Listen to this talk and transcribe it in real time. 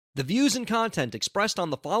The views and content expressed on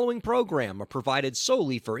the following program are provided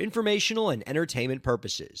solely for informational and entertainment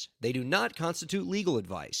purposes. They do not constitute legal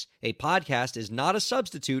advice. A podcast is not a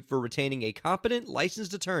substitute for retaining a competent,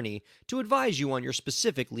 licensed attorney to advise you on your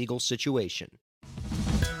specific legal situation.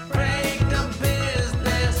 Break the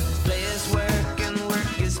business, play is work and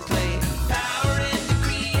work is play. Power into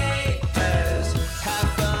creators,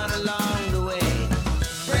 have fun along the way.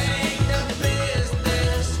 Break the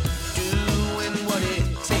business, doing what it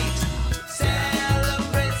takes.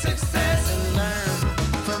 Celebrate success and learn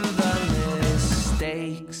from the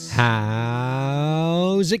mistakes.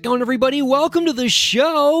 How's it going, everybody? Welcome to the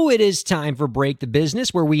show. It is time for Break the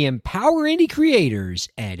Business, where we empower indie creators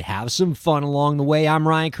and have some fun along the way. I'm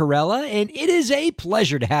Ryan Carella, and it is a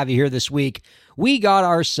pleasure to have you here this week. We got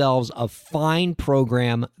ourselves a fine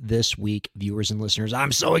program this week, viewers and listeners.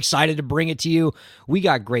 I'm so excited to bring it to you. We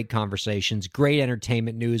got great conversations, great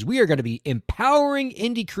entertainment news. We are going to be empowering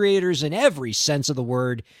indie creators in every sense of the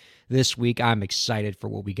word this week. I'm excited for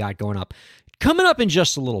what we got going up. Coming up in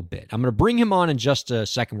just a little bit, I'm going to bring him on in just a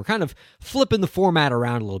second. We're kind of flipping the format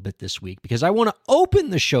around a little bit this week because I want to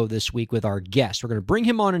open the show this week with our guest. We're going to bring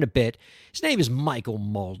him on in a bit. His name is Michael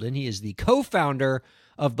Mauldin. He is the co-founder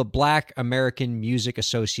of the Black American Music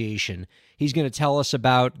Association. He's going to tell us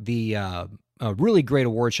about the a really great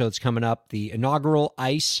award show that's coming up, the inaugural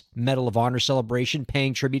ICE Medal of Honor celebration,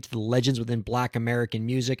 paying tribute to the legends within Black American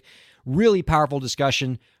music. Really powerful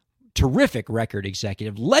discussion. Terrific record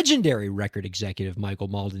executive, legendary record executive, Michael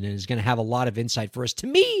Mauldin, and is going to have a lot of insight for us. To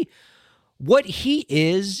me, what he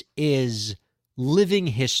is living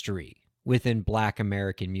history within Black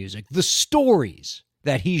American music. The stories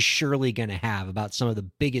that he's surely going to have about some of the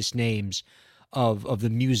biggest names of the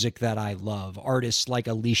music that I love. Artists like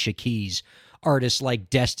Alicia Keys, artists like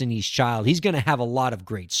Destiny's Child. He's going to have a lot of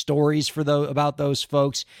great stories about those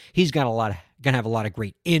folks. He's got going to have a lot of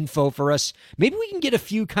great info for us. Maybe we can get a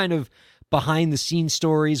few kind of behind the scenes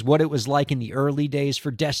stories, what it was like in the early days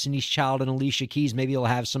for Destiny's Child and Alicia Keys. Maybe he'll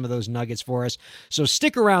have some of those nuggets for us. So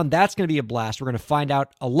stick around. That's going to be a blast. We're going to find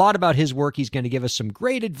out a lot about his work. He's going to give us some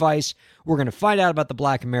great advice. We're going to find out about the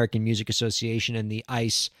Black American Music Association and the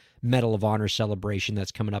ICE Medal of Honor celebration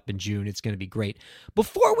that's coming up in June. It's going to be great.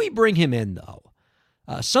 Before we bring him in, though,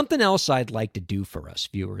 something else I'd like to do for us,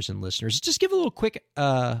 viewers and listeners, is just give a little quick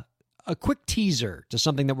teaser to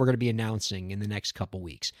something that we're going to be announcing in the next couple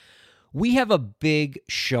weeks. We have a big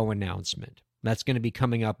show announcement that's going to be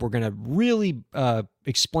coming up. We're going to really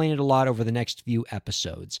explain it a lot over the next few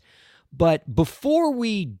episodes. But before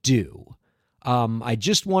we do, I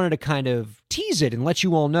just wanted to kind of tease it and let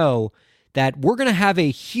you all know that we're going to have a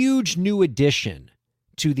huge new addition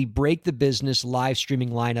to the Break the Business live streaming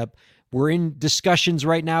lineup. We're in discussions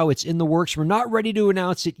right now. It's in the works. We're not ready to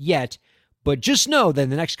announce it yet, but just know that in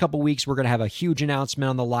the next couple weeks, we're going to have a huge announcement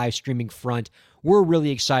on the live streaming front. We're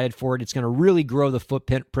really excited for it. It's going to really grow the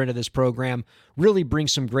footprint of this program, really bring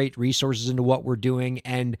some great resources into what we're doing,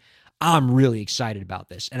 and I'm really excited about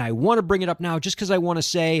this. And I want to bring it up now just because I want to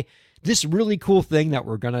say this really cool thing that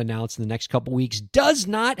we're going to announce in the next couple weeks does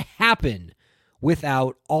not happen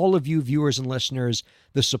without all of you viewers and listeners,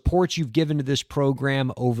 the support you've given to this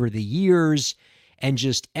program over the years, and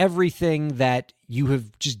just everything that you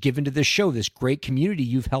have just given to this show, this great community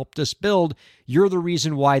you've helped us build. You're the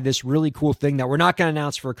reason why this really cool thing that we're not going to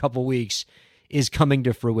announce for a couple weeks is coming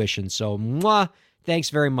to fruition. So, thanks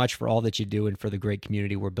very much for all that you do and for the great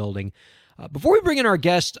community we're building. Before we bring in our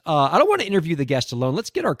guest, I don't want to interview the guest alone. Let's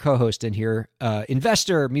get our co-host in here,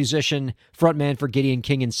 investor, musician, frontman for Gideon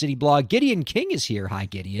King and City Blog. Gideon King is here. Hi,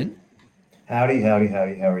 Gideon. Howdy. How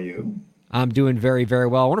are you? I'm doing very, very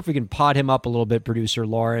well. I wonder if we can pod him up a little bit, producer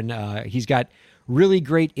Lauren. He's got really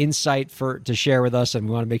great insight to share with us, and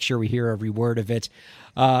we want to make sure we hear every word of it.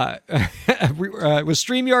 Was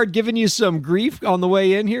StreamYard giving you some grief on the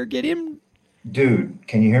way in here, Gideon? Dude,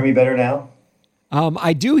 can you hear me better now?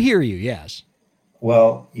 I do hear you, yes.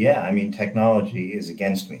 Well, yeah, I mean, technology is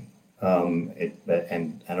against me.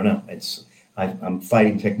 And I don't know, I'm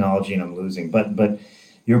fighting technology and I'm losing, but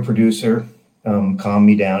your producer calmed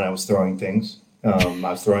me down. I was throwing things. I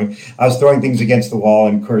was throwing things against the wall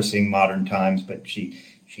and cursing modern times, but she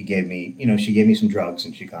gave me some drugs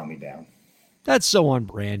and she calmed me down. That's so on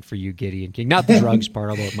brand for you, Gideon King. Not the drugs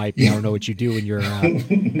part, although it might be. I don't know what you do in your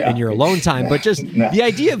in your alone time, but just the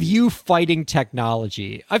idea of you fighting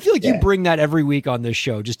technology. I feel like you bring that every week on this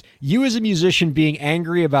show. Just you as a musician being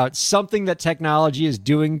angry about something that technology is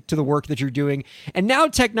doing to the work that you're doing, and now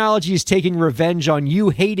technology is taking revenge on you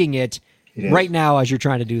hating it right now as you're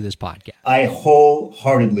trying to do this podcast. I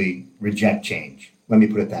wholeheartedly reject change. Let me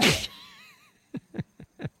put it that way.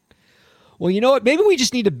 Well, you know what? Maybe we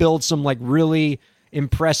just need to build some like really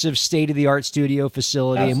impressive state-of-the-art studio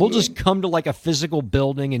facility, and we'll just Absolutely. come to like a physical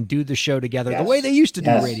building and do the show together the Yes. way they used to do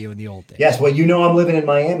Yes. radio in the old days. Yes. Well, I'm living in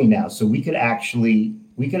Miami now, so we could actually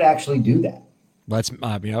do that. Let's, we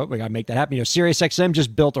got to make that happen. SiriusXM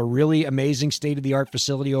just built a really amazing state-of-the-art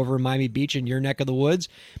facility over in Miami Beach in your neck of the woods.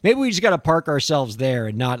 Maybe we just got to park ourselves there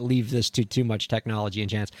and not leave this to too much technology and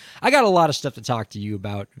chance. I got a lot of stuff to talk to you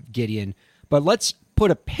about, Gideon, but let's put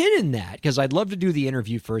a pin in that because I'd love to do the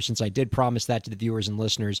interview first since I did promise that to the viewers and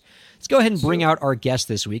listeners. Let's go ahead and bring out our guest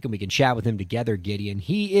this week and we can chat with him together, Gideon.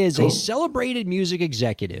 He is a celebrated music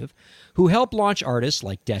executive who helped launch artists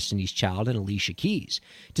like Destiny's Child and Alicia Keys.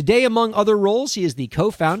 Today, among other roles, he is the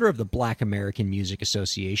co-founder of the Black American Music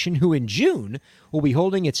Association, who in June will be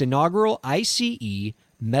holding its inaugural ICE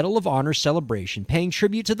Medal of Honor celebration, paying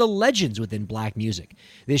tribute to the legends within black music.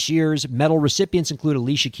 This year's medal recipients include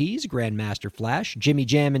Alicia Keys, Grandmaster Flash, Jimmy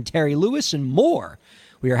Jam and Terry Lewis, and more.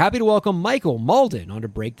 We are happy to welcome Michael Mauldin on To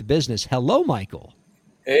Break the Business. Hello, Michael.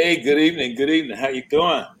 Hey, good evening. Good evening. How you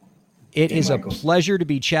doing? It is Michael. a pleasure to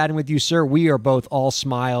be chatting with you, sir. We are both all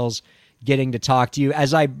smiles getting to talk to you.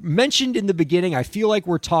 As I mentioned in the beginning, I feel like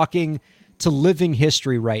we're talking to living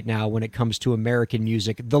history right now when it comes to American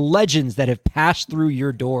music. The legends that have passed through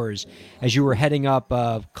your doors as you were heading up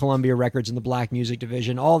Columbia Records in the black music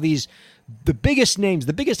division, all these, the biggest names,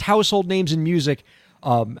 the biggest household names in music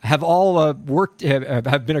have all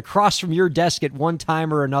have been across from your desk at one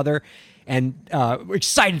time or another, and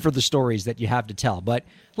excited for the stories that you have to tell. But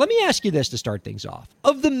let me ask you this to start things off.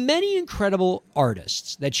 Of the many incredible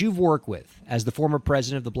artists that you've worked with as the former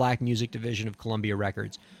president of the black music division of Columbia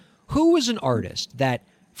Records, who was an artist that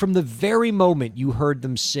from the very moment you heard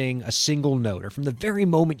them sing a single note or from the very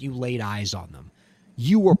moment you laid eyes on them,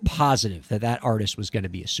 you were positive that that artist was going to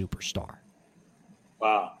be a superstar?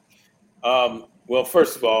 Wow. Well,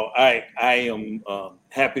 first of all, I am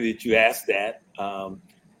happy that you asked that.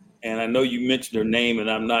 And I know you mentioned her name, and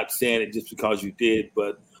I'm not saying it just because you did,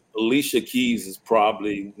 but Alicia Keys is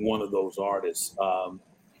probably one of those artists.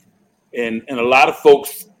 And a lot of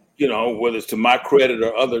folks, whether it's to my credit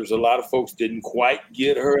or others, a lot of folks didn't quite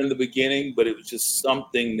get her in the beginning, but it was just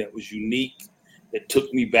something that was unique that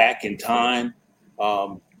took me back in time.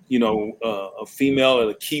 A female at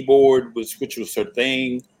a keyboard, which was her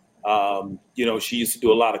thing. She used to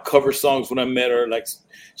do a lot of cover songs when I met her. Like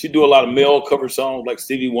she'd do a lot of male cover songs like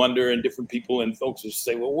Stevie Wonder and different people. And folks would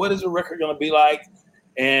say, well, what is the record going to be like?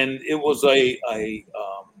 And it was a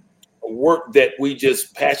work that we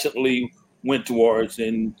just passionately went towards.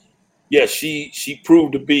 And yeah, she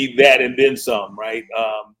proved to be that and then some, right?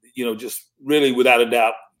 Just really without a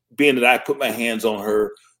doubt, being that I put my hands on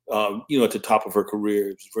her, at the top of her career,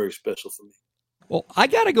 it was very special for me. Well, I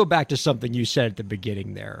got to go back to something you said at the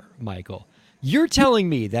beginning there, Michael. You're telling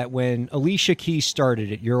me that when Alicia Keys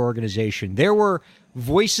started at your organization, there were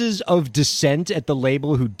voices of dissent at the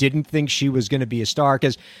label who didn't think she was going to be a star?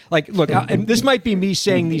 Because, look, and this might be me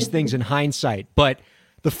saying these things in hindsight, but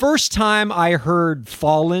the first time I heard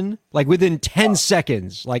Fallen, within 10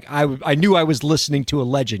 seconds, I knew I was listening to a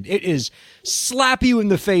legend. It is slap you in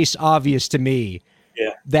the face obvious to me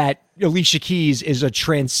that Alicia Keys is a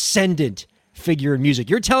transcendent figure in music.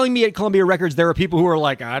 You're telling me at Columbia Records there are people who are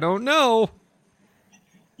like, I don't know.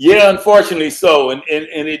 Yeah, unfortunately so. And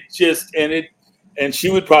she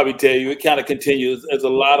would probably tell you it kind of continues as a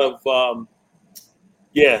lot of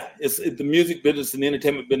the music business and the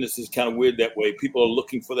entertainment business is kind of weird that way. People are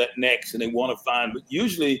looking for that next and they want to find, but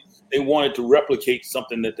usually they wanted to replicate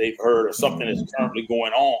something that they've heard or something that's currently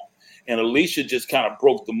going on. And Alicia just kind of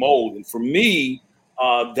broke the mold. And for me,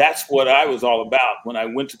 that's what I was all about when I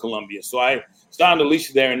went to Columbia. So I signed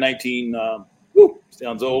Alicia there in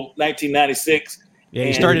 1996. Yeah,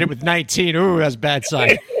 you started it with 19. Ooh, that's bad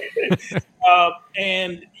sign.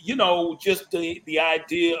 Just the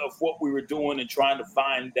idea of what we were doing and trying to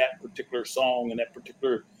find that particular song and that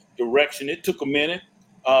particular direction, it took a minute.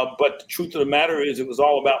 But the truth of the matter is it was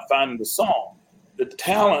all about finding the song. The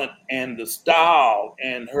talent and the style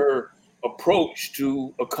and her approach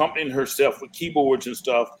to accompanying herself with keyboards and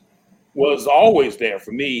stuff was always there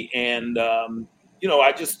for me. And,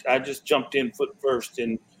 I just jumped in foot first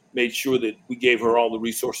and made sure that we gave her all the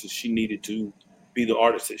resources she needed to be the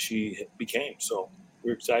artist that she became. So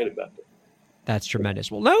we're excited about that. That's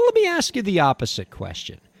tremendous. Well, now let me ask you the opposite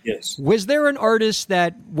question. Yes. Was there an artist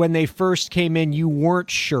that when they first came in, you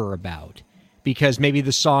weren't sure about because maybe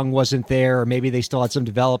the song wasn't there or maybe they still had some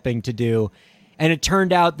developing to do, and it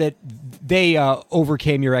turned out that they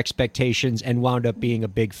overcame your expectations and wound up being a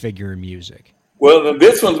big figure in music? Well,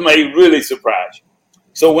 this one may really surprise you.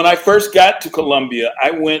 So when I first got to Columbia,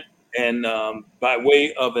 I went and by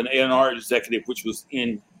way of an A&R executive, which was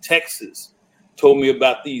in Texas, told me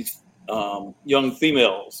about these young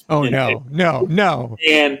females. Oh,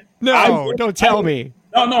 And no. Don't tell me.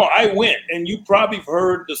 No, I went, and you probably have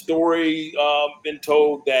heard the story, been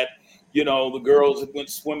told that, you know, the girls went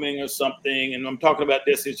swimming or something, and I'm talking about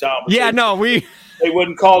Destiny's Child. Yeah, They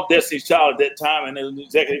wasn't called Destiny's Child at that time, and then the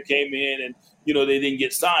executive came in, and, you know, they didn't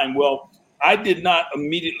get signed. Well, I did not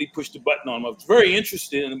immediately push the button on them. I was very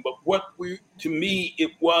interested in them, but to me,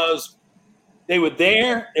 it was, they were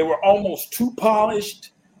there. They were almost too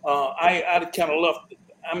polished. I kind of love,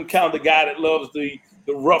 I'm kind of the guy that loves the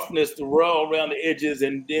roughness, the roll around the edges,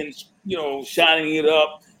 and then, you know, shining it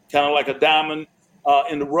up, kind of like a diamond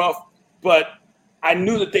in the rough. But I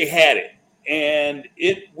knew that they had it. And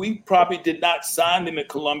we probably did not sign them at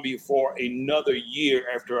Columbia for another year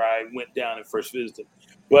after I went down and first visited.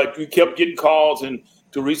 But we kept getting calls, and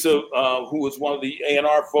Teresa, who was one of the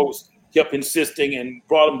A&R folks, kept insisting and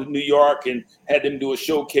brought them to New York and had them do a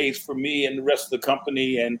showcase for me and the rest of the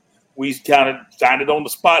company. And we kind of signed it on the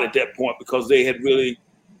spot at that point, because they had really,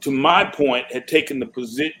 to my point, had taken the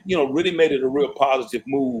position, you know, really made it a real positive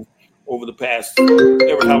move over the past,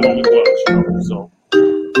 ever how long it was, you know, so.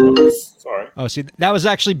 Sorry. Oh, see, that was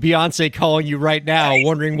actually Beyonce calling you right now,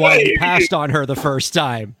 wondering why you passed on her the first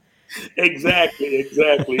time. Exactly.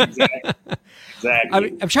 I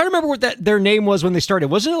mean, I'm trying to remember what their name was when they started.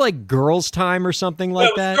 Wasn't it like Girls Time or something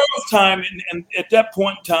like that? Girls Time, and at that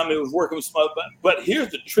point in time, it was working with some other. But here's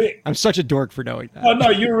the trick. I'm such a dork for knowing that. Oh no,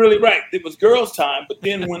 you're really right. It was Girls Time, but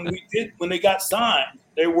then when they got signed,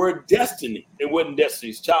 they were Destiny. They wasn't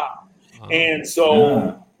Destiny's Child, and so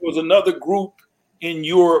there was another group in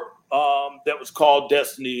Europe that was called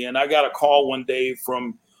Destiny, and I got a call one day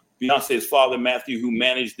from Beyonce's father, Matthew, who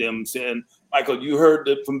managed them, saying, "Michael, you heard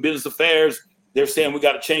that from Business Affairs? They're saying we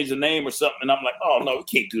got to change the name or something." And I'm like, "Oh no, we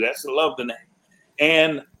can't do that. I love the name."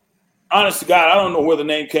 And honest to God, I don't know where the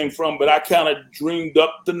name came from, but I kind of dreamed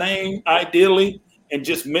up the name ideally and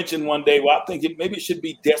just mentioned one day, well, I think maybe it should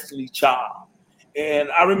be Destiny Child.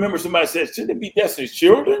 And I remember somebody said, "Shouldn't it be Destiny's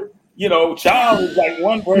Children?" You know, child is like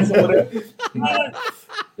one person, whatever.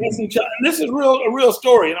 Destiny Child. And this is a real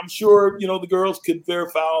story, and I'm sure, you know, the girls could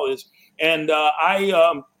verify all this. And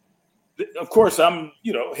of course, I'm,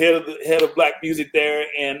 you know, head of Black music there,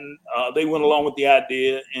 and they went along with the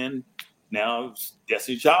idea, and now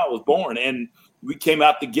Destiny Child was born. And we came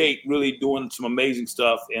out the gate really doing some amazing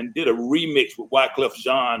stuff, and did a remix with Wyclef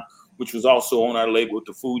Jean, which was also on our label with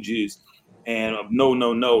the Fugees, and No,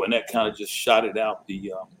 and that kind of just shot it out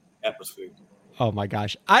the atmosphere. Oh my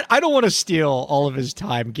gosh. I don't want to steal all of his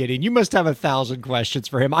time, Gideon. You must have 1,000 questions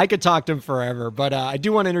for him. I could talk to him forever, but I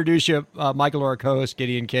do want to introduce you, Michael, our co-host,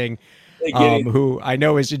 Gideon King, who I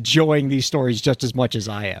know is enjoying these stories just as much as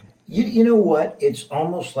I am. You know what? It's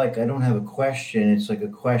almost like I don't have a question. It's like a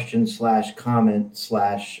question / comment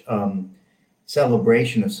 /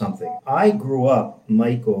 celebration of something. I grew up,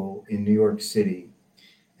 Michael, in New York City,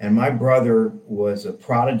 and my brother was a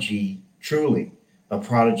prodigy, truly a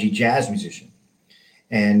prodigy jazz musician,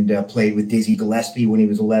 and played with Dizzy Gillespie when he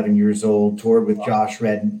was 11 years old, toured with Josh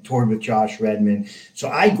Redman. So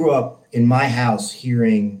I grew up in my house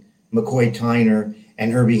hearing McCoy Tyner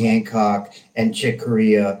and Herbie Hancock and Chick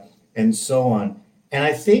Corea and so on. And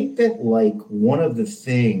I think that, like, one of the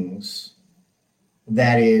things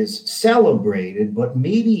that is celebrated, but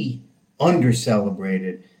maybe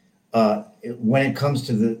under-celebrated when it comes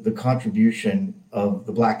to the contribution of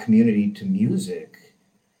the Black community to music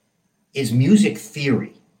is music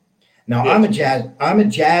theory. Now, yes. I'm a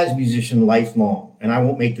jazz musician lifelong, and I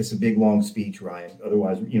won't make this a big long speech, Ryan.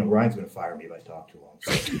 Otherwise, you know, Ryan's going to fire me if I talk too long.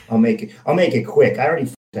 So I'll make it quick. I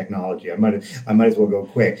already technology. I might as well go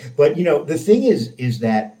quick. But you know, the thing is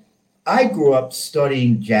that I grew up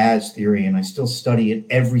studying jazz theory, and I still study it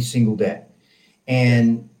every single day.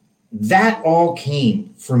 And that all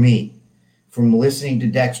came for me from listening to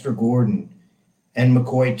Dexter Gordon and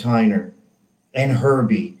McCoy Tyner and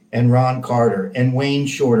Herbie and Ron Carter and Wayne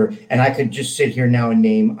Shorter. And I could just sit here now and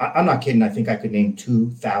name, I'm not kidding, I think I could name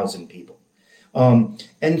 2,000 people.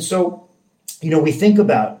 And so, you know, we think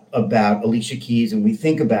about Alicia Keys, and we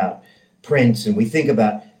think about Prince, and we think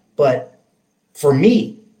about, but for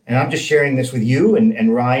me, and I'm just sharing this with you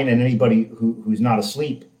and Ryan and anybody who's not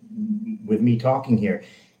asleep with me talking here,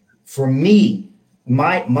 for me,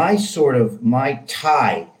 my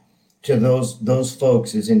tie to those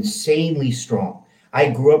folks is insanely strong. I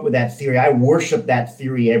grew up with that theory. I worship that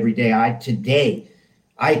theory every day. I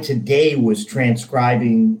today was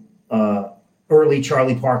transcribing early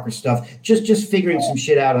Charlie Parker stuff, just figuring some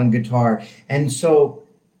shit out on guitar. And so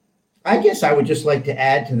I guess I would just like to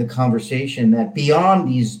add to the conversation that beyond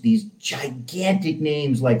these gigantic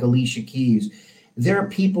names like Alicia Keys, there are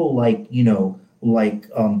people like, you know, like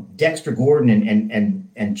Dexter Gordon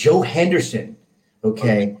and Joe Henderson,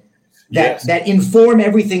 okay, Yes. that inform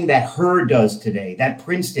everything that Her does today, that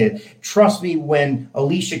Prince did. Trust me, when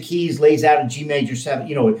Alicia Keys lays out a G major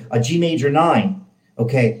 7, a G major 9,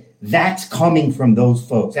 okay, that's coming from those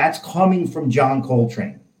folks. That's coming from John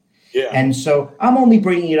Coltrane. Yeah. And so I'm only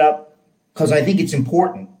bringing it up because I think it's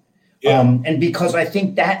important. Yeah. And because I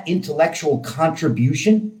think that intellectual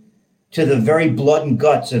contribution to the very blood and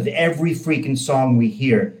guts of every freaking song we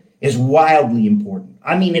hear is wildly important.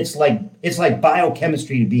 I mean, it's like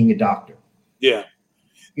biochemistry to being a doctor. Yeah,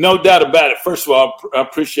 no doubt about it. First of all, I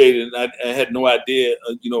appreciate it. I had no idea,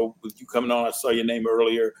 with you coming on, I saw your name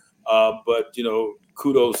earlier. But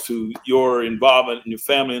kudos to your involvement and your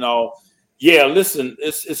family and all. Yeah, listen,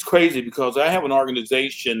 it's crazy because I have an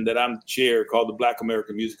organization that I'm the chair called the Black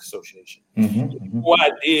American Music Association. The whole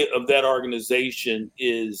idea of that organization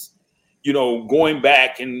is, going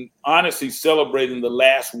back and honestly celebrating the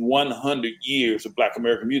last 100 years of Black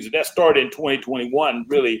American music. That started in 2021,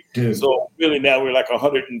 really. Dude. So really now we're like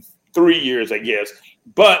 103 years, I guess.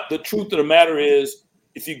 But the truth of the matter is,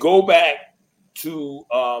 if you go back to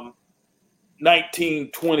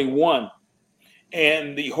 1921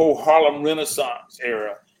 and the whole Harlem Renaissance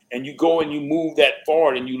era, and you go and you move that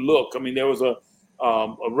forward and you look, I mean, there was a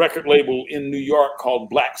record label in New York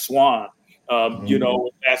called Black Swan.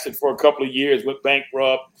 It lasted for a couple of years, went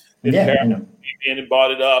bankrupt. Then Paramount came in and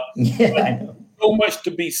bought it up. Yeah, I know. So much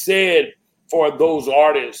to be said for those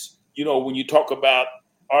artists. When you talk about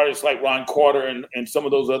artists like Ron Carter and some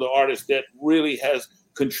of those other artists that really has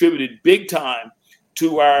contributed big time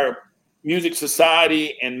to our music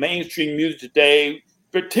society and mainstream music today,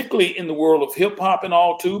 particularly in the world of hip hop and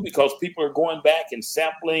all too, because people are going back and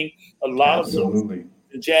sampling a lot of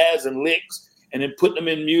jazz and licks and then putting them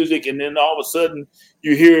in music. And then all of a sudden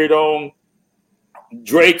you hear it on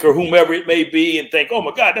Drake or whomever it may be and think, oh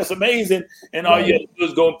my God, that's amazing. And all you have to do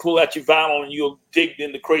is go and pull out your vinyl and you'll dig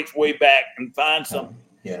in the crates way back and find something.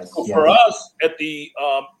 So for us at the,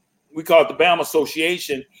 we call it the BAM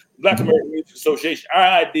Association, Black American Music Association, our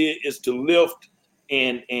idea is to lift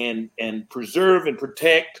and preserve and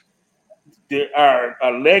protect our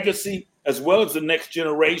legacy as well as the next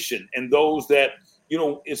generation and those that,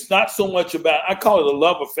 it's not so much about, I call it a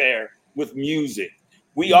love affair with music.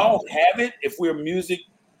 We all have it if we're music,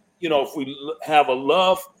 if we have a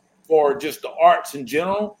love for just the arts in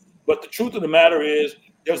general. But the truth of the matter is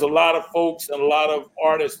there's a lot of folks and a lot of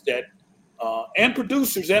artists that, and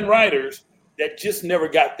producers and writers that just never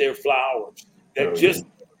got their flowers, that just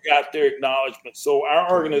never got their acknowledgement. So our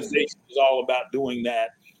organization is all about doing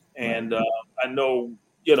that. And I know,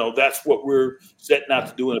 that's what we're setting out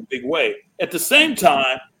to do in a big way. At the same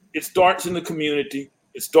time, it starts in the community.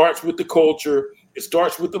 It starts with the culture. It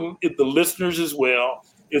starts with the listeners as well.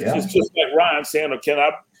 It's just like Ryan saying,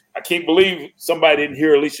 I can't believe somebody didn't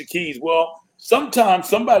hear Alicia Keys. Well, sometimes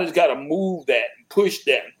somebody's got to move that and push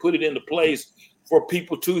that and put it into place for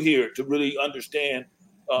people to hear, to really understand,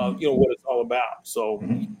 what it's all about. So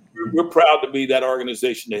we're proud to be that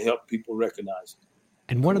organization to help people recognize it.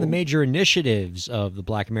 And one of the major initiatives of the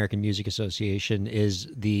Black American Music Association is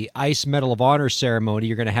the Ice Medal of Honor ceremony.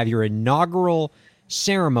 You're going to have your inaugural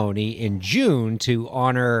ceremony in June to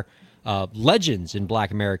honor legends in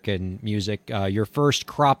Black American music. Your first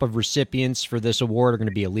crop of recipients for this award are going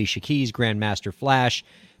to be Alicia Keys, Grandmaster Flash,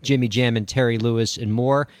 Jimmy Jam, and Terry Lewis, and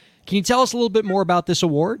more. Can you tell us a little bit more about this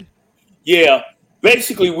award? Yeah.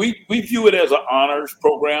 Basically, we view it as an honors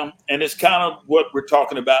program, and it's kind of what we're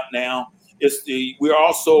talking about now.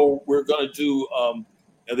 We're going to do,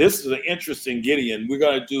 this is an interesting Gideon. We're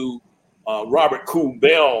going to do Robert Kool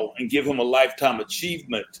Bell and give him a lifetime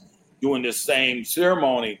achievement doing this same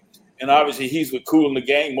ceremony. And obviously he's with Kool and the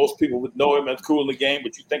Gang. Most people would know him as Kool and the Gang,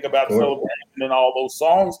 but you think about Celebration and all those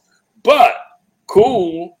songs. But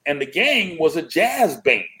Kool and the Gang was a jazz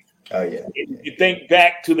band. Oh, yeah. You think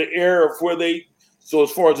back to the era of where so as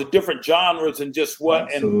far as the different genres and just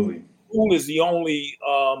what, Absolutely. and Kool is the only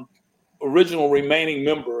original remaining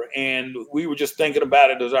member. And we were just thinking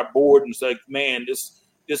about it as our board and said, man,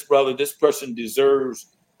 this brother, this person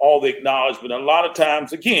deserves all the acknowledgement. A lot of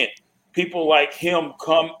times, again, people like him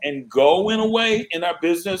come and go in a way in our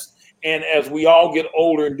business. And as we all get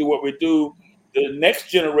older and do what we do, the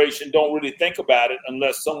next generation don't really think about it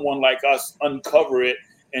unless someone like us uncover it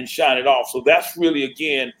and shine it off. So that's really,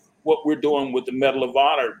 again, what we're doing with the Medal of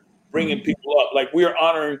Honor, bringing people up. Like we're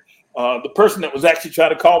honoring the person that was actually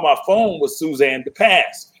trying to call my phone was Suzanne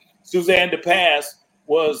DePass. Suzanne DePass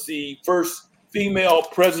was the first female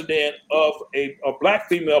president of a black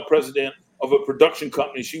female president of a production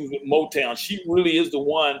company. She was with Motown. She really is the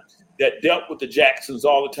one that dealt with the Jacksons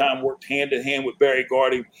all the time, worked hand in hand with Barry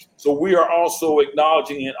Gordy. So we are also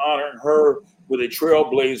acknowledging and honoring her with a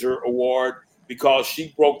Trailblazer Award because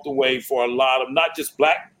she broke the way for a lot of not just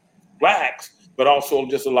blacks, but also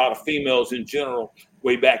just a lot of females in general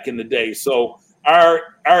way back in the day. So our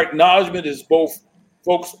acknowledgement is both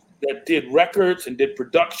folks that did records and did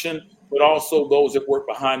production, but also those that work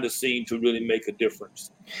behind the scene to really make a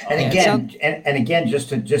difference. And again, just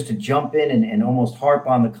to jump in and almost harp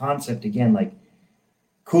on the concept again, like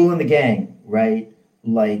Kool and the Gang, right?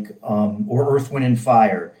 Like or Earth, Wind and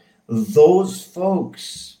Fire. Those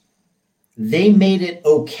folks, they made it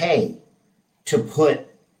okay to put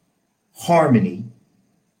harmony,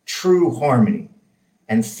 true harmony,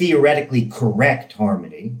 and theoretically correct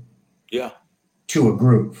harmony, to a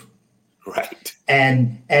groove. Right.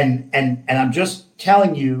 And I'm just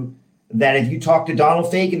telling you that if you talk to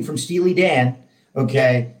Donald Fagen from Steely Dan,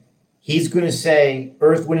 okay, he's going to say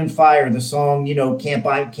Earth, Wind and Fire, the song, Can't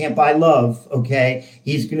Buy Love, okay?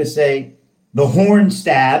 He's going to say the horn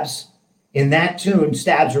stabs in that tune,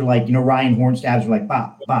 stabs are like, Ryan horn stabs are like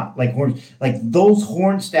bop, bop, like horns, like those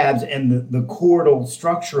horn stabs and the chordal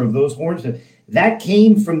structure of those horns, that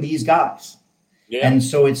came from these guys. Yeah. And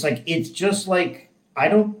so it's just like, I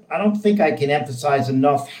don't think I can emphasize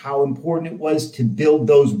enough how important it was to build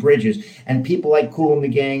those bridges. And people like Kool and the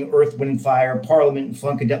Gang, Earth, Wind and Fire, Parliament and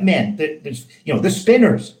Funkadelic, man, there's the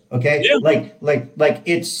Spinners, okay? Yeah. Like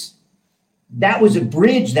that was a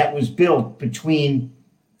bridge that was built between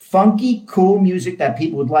funky, cool music that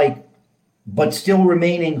people would like, but still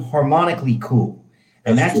remaining harmonically cool.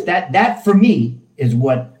 And that for me is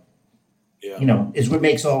what is what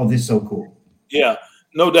makes all of this so cool. Yeah,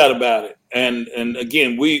 no doubt about it. And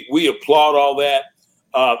again, we applaud all that.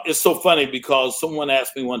 It's so funny because someone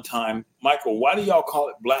asked me one time, Michael, why do y'all call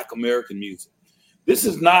it Black American music? This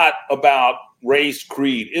is not about race,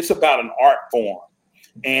 creed. It's about an art form.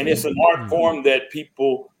 And it's an art form that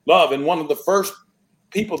people love. And one of the first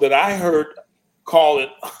people that I heard call it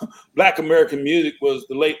Black American music was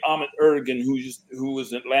the late Ahmet Ertegun, who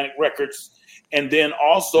was in Atlantic Records. And then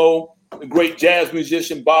also the great jazz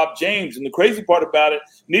musician Bob James. And the crazy part about it,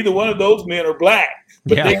 neither one of those men are black,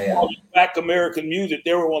 but they call it Black American music.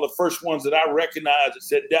 They were one of the first ones that I recognized that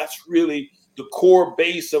said that's really the core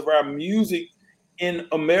base of our music in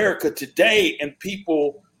America today. And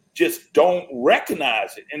people just don't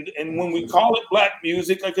recognize it. And when we call it black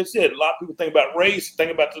music, like I said, a lot of people think about race,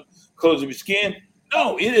 think about the colors of your skin.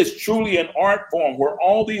 No, it is truly an art form where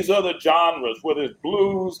all these other genres, whether it's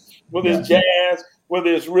blues, whether it's jazz,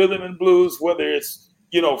 whether it's rhythm and blues, whether it's,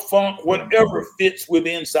 funk, whatever fits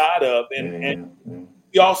within inside of. And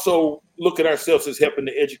we also look at ourselves as helping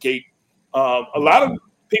to educate a lot of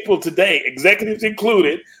people today, executives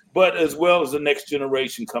included, but as well as the next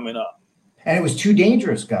generation coming up. And it was too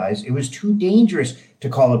dangerous, guys. It was too dangerous to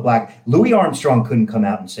call it black. Louis Armstrong couldn't come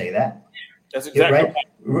out and say that. That's exactly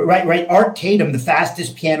right. Art Tatum, the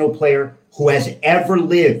fastest piano player who has ever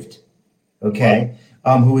lived, okay,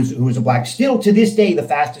 who is a black, still to this day, the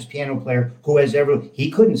fastest piano player who has ever, he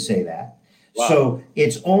couldn't say that. Wow. So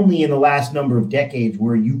it's only in the last number of decades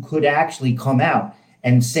where you could actually come out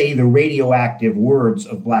and say the radioactive words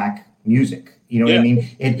of black music. You know what I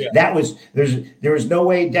mean? There was no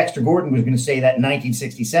way Dexter Gordon was going to say that in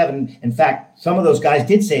 1967. In fact, some of those guys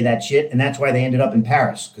did say that shit, and that's why they ended up in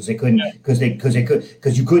Paris because they couldn't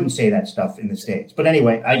because you couldn't say that stuff in the States. But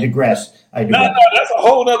anyway, I digress. No, that's a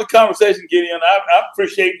whole other conversation, Gideon. I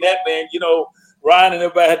appreciate that, man. Ryan and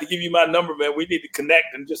everybody had to give you my number, man. We need to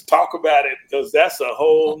connect and just talk about it because that's a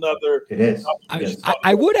whole nother. It is.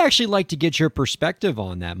 I would actually like to get your perspective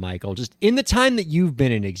on that, Michael, just in the time that you've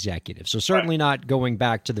been an executive. So certainly not going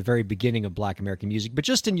back to the very beginning of Black American music, but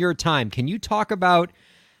just in your time, can you talk about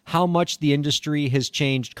how much the industry has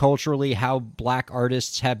changed culturally, how black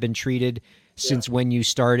artists have been treated since when you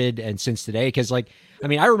started and since today? Because I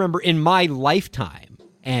remember in my lifetime,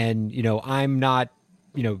 and, I'm not,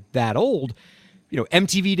 that old,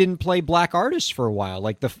 MTV didn't play black artists for a while.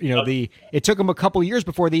 It took them a couple of years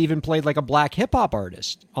before they even played like a black hip hop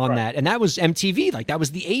artist on that. And that was MTV, that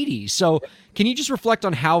was the 80s. So can you just reflect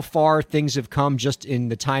on how far things have come just in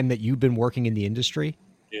the time that you've been working in the industry?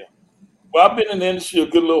 Yeah. Well, I've been in the industry a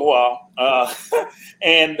good little while. But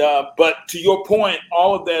to your point,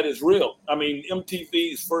 all of that is real. I mean,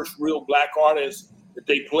 MTV's first real black artist that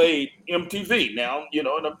they played, MTV. Now,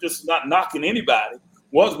 and I'm just not knocking anybody,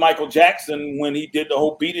 was Michael Jackson when he did the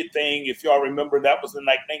whole Beat It thing. If y'all remember, that was in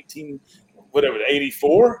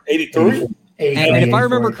 84, 83. And if I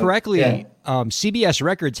remember correctly, CBS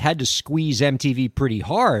Records had to squeeze MTV pretty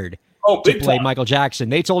hard Oh, to big play time. Michael Jackson.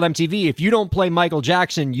 They told MTV, if you don't play Michael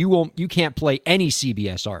Jackson, you can't play any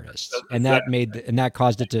CBS artists. And that that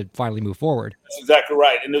caused it to finally move forward. That's exactly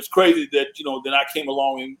right. And it's crazy that, then I came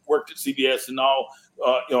along and worked at CBS and all,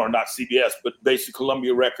 or not CBS, but basically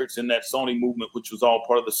Columbia Records and that Sony movement, which was all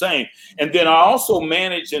part of the same. And then I also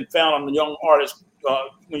managed and found a young artist,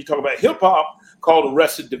 when you talk about hip hop, called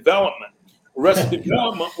Arrested Development. Arrested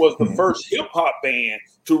Development was the first hip hop band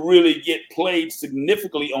to really get played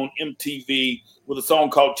significantly on MTV with a song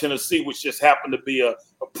called Tennessee, which just happened to be a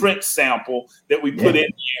Prince sample that we put in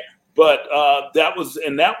there. But that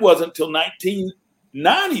wasn't until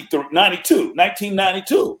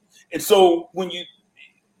 1992. And so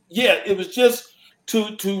it was just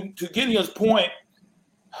to Gideon's point.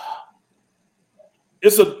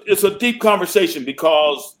 It's a deep conversation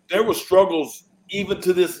because there were struggles even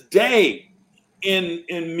to this day in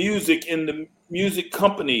music, in the music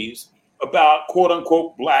companies, about quote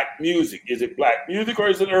unquote black music. Is it black music or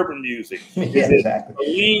is it urban music?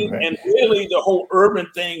 Exactly. Right. And really the whole urban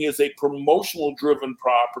thing is a promotional driven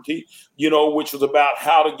property, which was about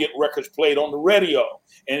how to get records played on the radio,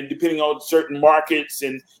 and depending on certain markets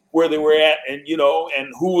and where they were at, and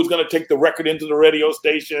and who was going to take the record into the radio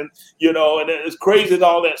station, and as crazy as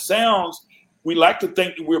all that sounds, we like to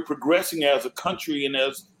think that we're progressing as a country and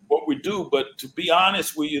as what we do, but to be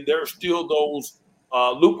honest with you, there are still those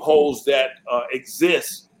loopholes that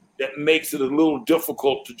exist that makes it a little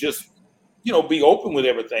difficult to just, be open with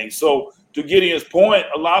everything. So to Gideon's point,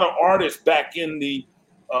 a lot of artists back in the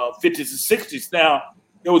 50s and 60s. Now,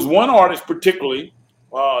 there was one artist particularly,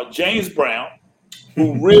 James Brown,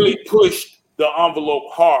 who really pushed the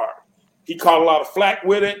envelope hard. He caught a lot of flack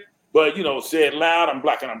with it, but, said loud, I'm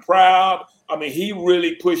black and I'm proud. I mean, he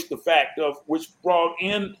really pushed the fact of, which brought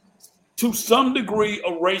in to some degree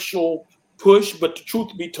a racial push, but the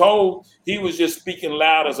truth be told, he was just speaking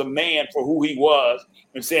loud as a man for who he was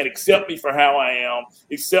and saying, accept me for how I am,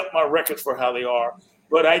 accept my records for how they are.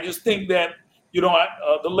 But I just think that,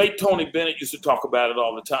 the late Tony Bennett used to talk about it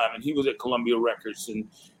all the time, and he was at Columbia Records, and,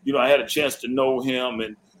 I had a chance to know him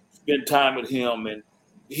and spend time with him, and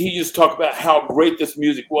he used to talk about how great this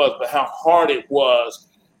music was, but how hard it was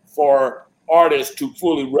for artists to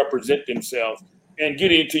fully represent themselves. And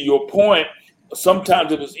getting to your point,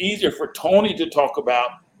 sometimes it was easier for Tony to talk about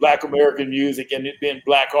Black American music and it being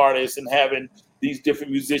Black artists and having these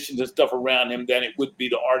different musicians and stuff around him than it would be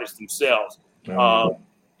the artists themselves.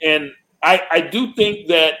 And I do think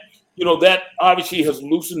that, that obviously has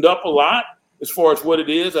loosened up a lot as far as what it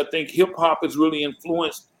is. I think hip hop has really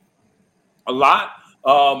influenced a lot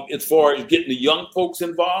as far as getting the young folks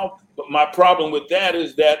involved. But my problem with that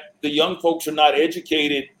is that the young folks are not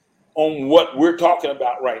educated on what we're talking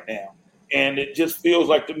about right now. And it just feels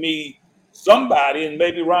like to me, somebody, and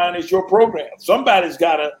maybe Ryan is your program, somebody's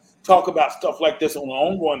got to talk about stuff like this on an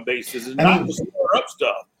ongoing basis, and not to stir up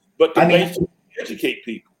stuff, but to basically educate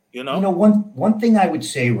people, One thing I would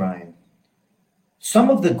say, Ryan, some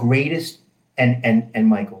of the greatest, and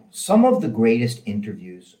Michael, some of the greatest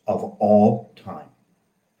interviews of all time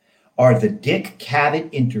are the Dick Cavett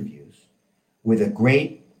interviews with a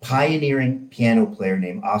great pioneering piano player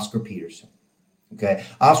named Oscar Peterson. Okay,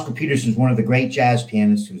 Oscar Peterson is one of the great jazz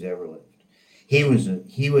pianists who's ever lived. He was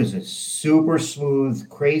a super smooth,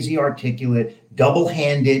 crazy articulate,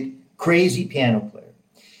 double-handed, crazy piano player.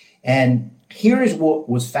 And here is what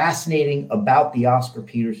was fascinating about the Oscar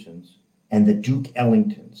Petersons and the Duke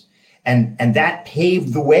Ellingtons, and that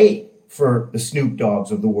paved the way for the Snoop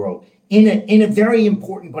Dogg's of the world in a very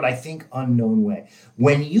important but I think unknown way.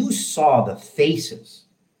 When you saw the faces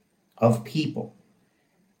of people,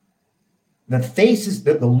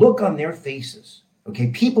 the look on their faces,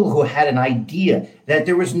 okay, people who had an idea that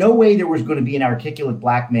there was no way there was going to be an articulate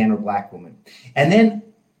Black man or Black woman. And then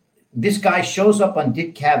this guy shows up on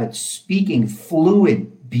Dick Cavett speaking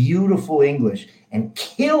fluid, beautiful English and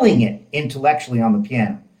killing it intellectually on the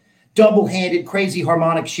piano. Double-handed, crazy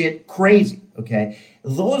harmonic shit, crazy, okay?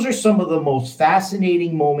 Those are some of the most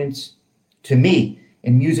fascinating moments to me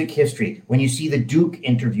in music history. When you see the Duke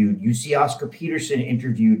interviewed, you see Oscar Peterson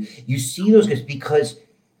interviewed, you see those guys, because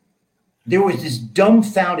there was this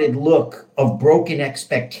dumbfounded look of broken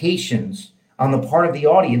expectations on the part of the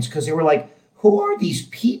audience, because they were like, who are these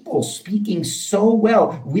people speaking so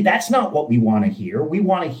well? That's not what we want to hear. We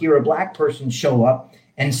want to hear a Black person show up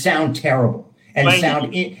and sound terrible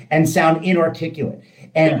and sound inarticulate.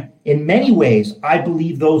 And in many ways, I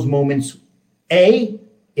believe those moments,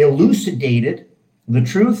 elucidated the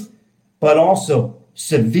truth, but also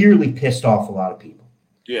severely pissed off a lot of people.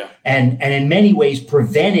 Yeah. And in many ways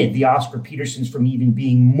prevented the Oscar Petersons from even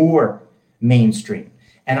being more mainstream.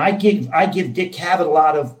 And I give Dick Cavett a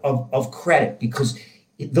lot of credit, because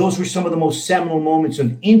those were some of the most seminal moments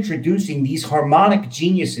of introducing these harmonic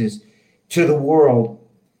geniuses to the world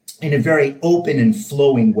in a very open and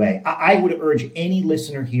flowing way. I would urge any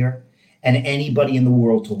listener here and anybody in the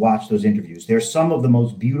world to watch those interviews. They're some of the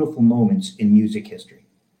most beautiful moments in music history.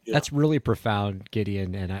 Yeah. That's really profound,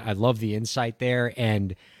 Gideon, and I love the insight there.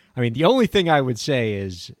 And I mean, the only thing I would say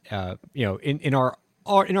is, in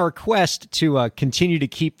our quest to continue to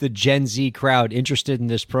keep the Gen Z crowd interested in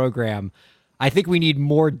this program, I think we need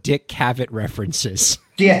more Dick Cavett references.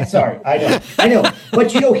 Yeah, sorry, I know,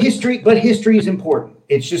 but history is important.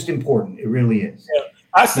 It's just important. It really is. Yeah.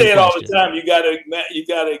 I say it all the time. You got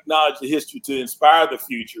to acknowledge the history to inspire the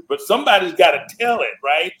future, but somebody's got to tell it,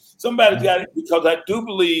 right? Somebody's got to, because I do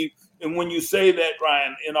believe, and when you say that,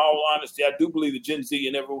 Ryan, in all honesty, I do believe the Gen Z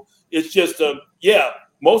and everyone. It's just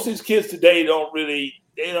most of these kids today don't really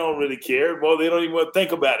care. Well, they don't even want to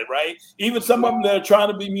think about it, right? Even some of them that are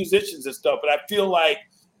trying to be musicians and stuff. But I feel like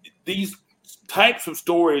these types of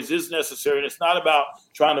stories is necessary, and it's not about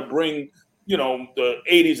trying to bring the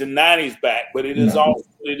 80s and 90s back, but it is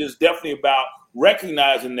definitely about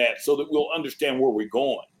recognizing that so that we'll understand where we're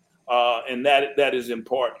going, and that is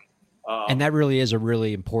important. And that really is a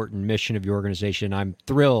really important mission of your organization. I'm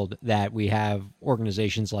thrilled that we have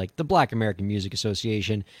organizations like the Black American Music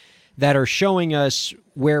Association that are showing us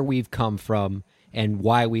where we've come from and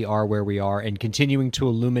why we are where we are, and continuing to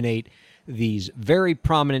illuminate these very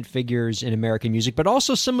prominent figures in American music, but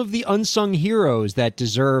also some of the unsung heroes that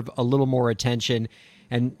deserve a little more attention.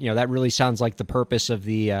 And, that really sounds like the purpose of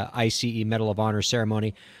the ICE Medal of Honor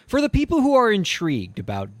ceremony. For the people who are intrigued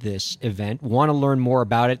about this event, want to learn more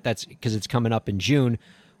about it, that's because it's coming up in June,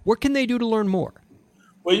 what can they do to learn more?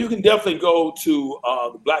 Well, you can definitely go to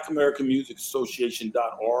the Black American Music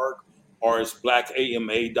Association.org, or it's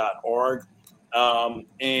blackama.org.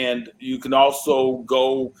 And you can also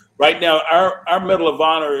go right now. Our Medal of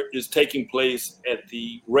Honor is taking place at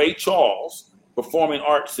the Ray Charles Performing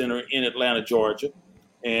Arts Center in Atlanta, Georgia.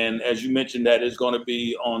 And as you mentioned, that is going to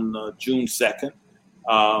be on June 2nd.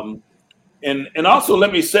 And also,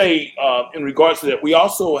 let me say, in regards to that, we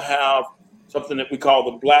also have something that we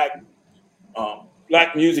call the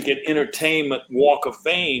Black Music and Entertainment Walk of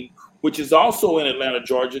Fame, which is also in Atlanta,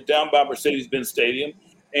 Georgia, down by Mercedes-Benz Stadium.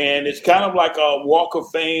 And it's kind of like a Walk of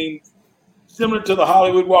Fame, similar to the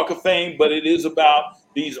Hollywood Walk of Fame, but it is about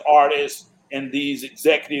these artists and these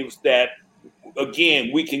executives that,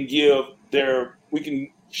 again, we can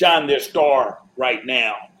shine their star right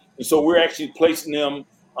now. And so we're actually placing them,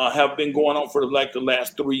 have been going on for like the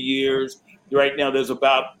last 3 years. Right now, there's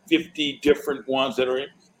about 50 different ones that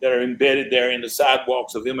are embedded there in the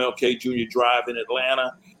sidewalks of MLK Jr. Drive in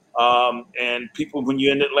Atlanta. And people, when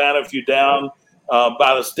you're in Atlanta, if you're down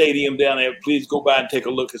by the stadium down there, please go by and take a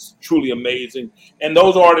look. It's truly amazing. And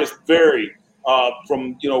those artists vary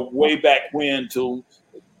from, way back when to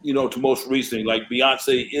most recently, like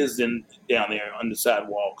Beyonce is down there on the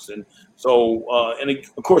sidewalks. And so,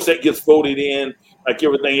 of course that gets voted in like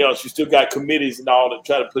everything else. You still got committees and all to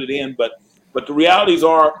try to put it in. But the realities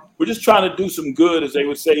are, we're just trying to do some good, as they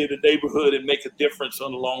would say, in the neighborhood and make a difference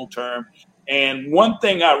on the long term. And one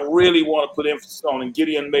thing I really want to put emphasis on, and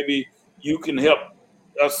Gideon, maybe you can help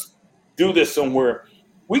us do this somewhere.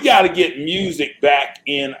 We got to get music back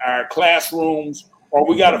in our classrooms, or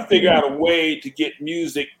we got to figure out a way to get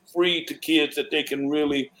music free to kids that they can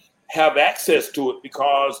really have access to it,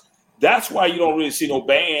 because that's why you don't really see no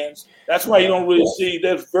bands. That's why you don't really see,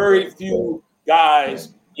 there's very few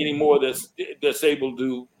guys anymore that's able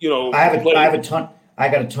to, I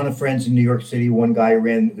got a ton of friends in New York City. One guy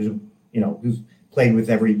who's played with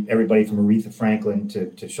everybody from Aretha Franklin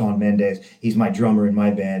to Shawn Mendes. He's my drummer in my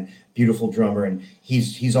band, beautiful drummer, and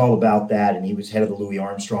he's all about that. And he was head of the Louis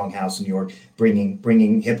Armstrong House in New York,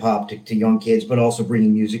 bringing hip hop to young kids, but also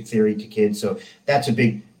bringing music theory to kids. So that's a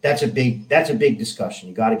big discussion.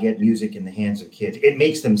 You got to get music in the hands of kids. It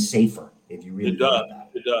makes them safer if you really. It does.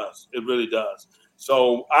 It does. It really does.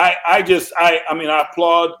 So I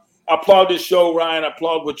applaud this show, Ryan. I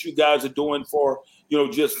applaud what you guys are doing for,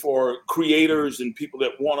 just for creators and people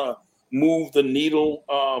that want to move the needle,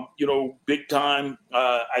 big time.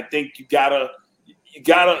 I think you gotta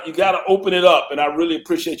open it up. And I really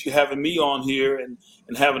appreciate you having me on here and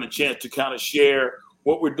having a chance to kind of share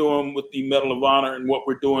what we're doing with the Medal of Honor and what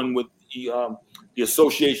we're doing with the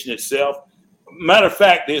association itself. Matter of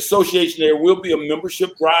fact, the association, there will be a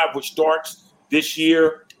membership drive which starts this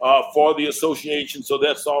year for the association. So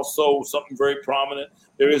that's also something very prominent.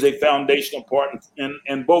 There is a foundational part,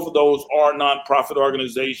 and both of those are nonprofit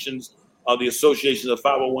organizations. The association is a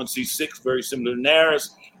 501c6, very similar to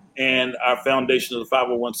NARIS. and our foundation is a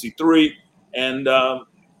 501c3. And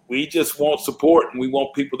we just want support, and we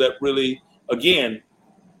want people that really, again,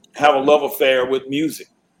 have a love affair with music.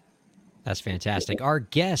 That's fantastic. Our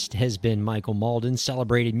guest has been Michael Mauldin,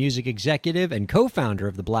 celebrated music executive and co-founder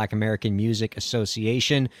of the Black American Music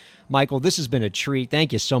Association. Michael, this has been a treat.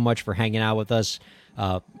 Thank you so much for hanging out with us,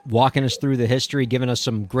 walking us through the history, giving us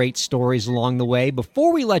some great stories along the way.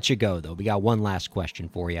 Before we let you go, though, we got one last question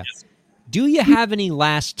for you. Yes. Do you have any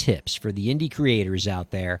last tips for the indie creators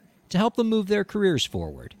out there to help them move their careers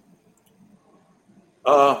forward?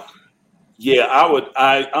 Yeah,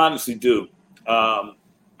 I honestly do.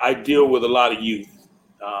 I deal with a lot of youth,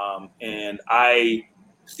 and I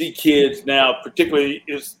see kids now, particularly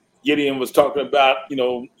as Gideon was talking about,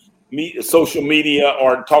 social media,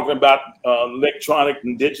 or talking about electronic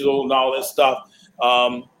and digital and all that stuff.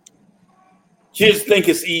 Kids think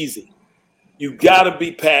it's easy. You got to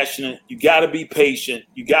be passionate. You got to be patient.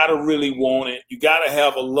 You got to really want it. You got to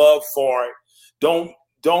have a love for it. Don't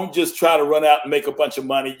just try to run out and make a bunch of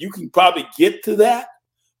money. You can probably get to that,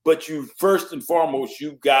 but you first and foremost,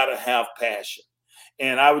 you got to have passion.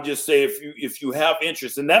 And I would just say, if you have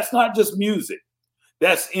interest, and that's not just music,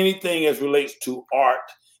 that's anything as relates to art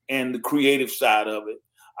and the creative side of it.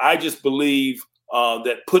 I just believe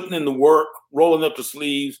that putting in the work, rolling up the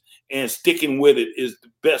sleeves, and sticking with it is the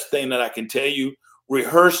best thing that I can tell you.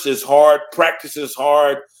 Rehearse is hard, practice is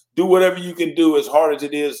hard, do whatever you can do as hard as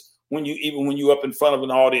it is when you're up in front of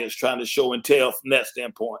an audience trying to show and tell from that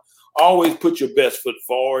standpoint. Always put your best foot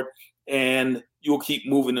forward, and you'll keep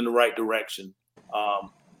moving in the right direction.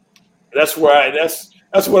 That's what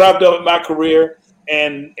I've done with my career,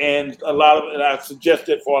 and I suggest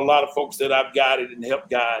it for a lot of folks that I've guided and helped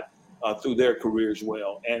guide through their careers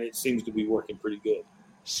well, and it seems to be working pretty good.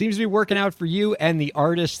 Seems to be working out for you and the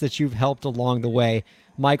artists that you've helped along the way.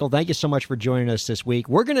 Michael, thank you so much for joining us this week.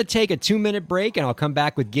 We're going to take a 2-minute break, and I'll come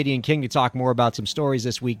back with Gideon King to talk more about some stories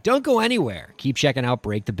this week. Don't go anywhere. Keep checking out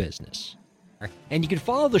Break the Business. And you can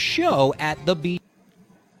follow the show at the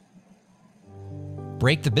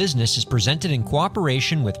Break the Business is presented in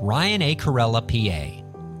cooperation with Ryan A. Carella, PA.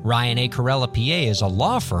 Ryan A. Carella, PA is a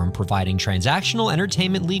law firm providing transactional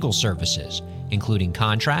entertainment legal services, including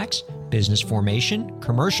contracts, business formation,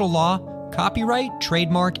 commercial law, copyright,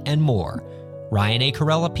 trademark, and more. Ryan A.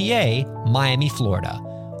 Carella, PA, Miami, Florida.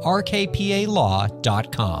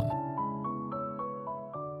 rkpalaw.com.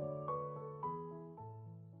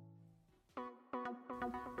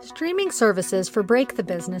 Streaming services for Break the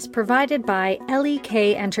Business provided by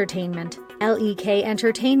LEK Entertainment. LEK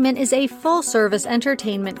Entertainment is a full-service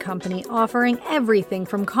entertainment company offering everything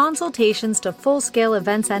from consultations to full-scale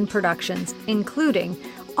events and productions, including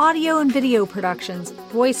audio and video productions,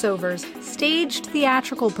 voiceovers, staged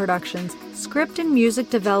theatrical productions, script and music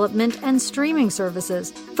development, and streaming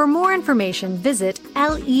services. For more information, visit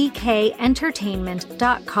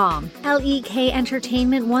lekentertainment.com. LEK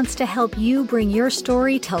Entertainment wants to help you bring your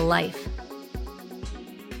story to life.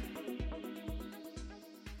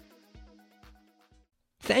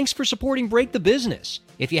 Thanks for supporting Break the Business.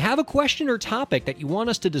 If you have a question or topic that you want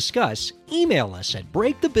us to discuss, email us at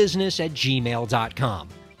breakthebusiness@gmail.com.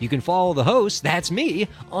 You can follow the host, that's me,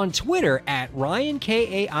 on Twitter at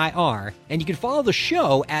RyanKAIR, and you can follow the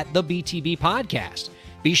show at the BTB Podcast.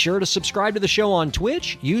 Be sure to subscribe to the show on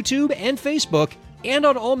Twitch, YouTube, and Facebook, and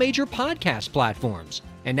on all major podcast platforms.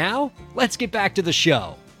 And now, let's get back to the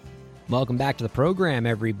show. Welcome back to the program,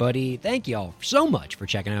 everybody. Thank you all so much for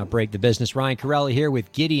checking out Break the Business. Ryan Carella here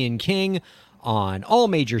with Gideon King on all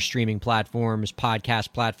major streaming platforms,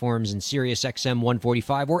 podcast platforms, and SiriusXM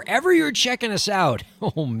 145, wherever you're checking us out.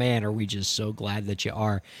 Oh, man, are we just so glad that you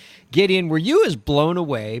are. Gideon, were you as blown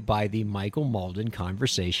away by the Michael Mauldin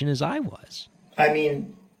conversation as I was? I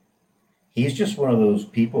mean, he's just one of those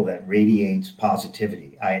people that radiates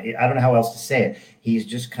positivity. I don't know how else to say it. He's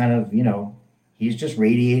just kind of, he's just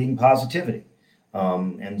radiating positivity.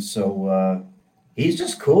 And so he's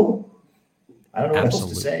just cool. I don't know what else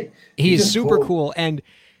to say. He's super cool. And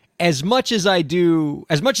as much as I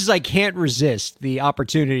can't resist the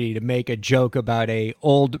opportunity to make a joke about a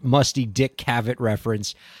old musty Dick Cavett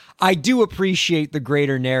reference, I do appreciate the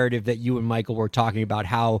greater narrative that you and Michael were talking about,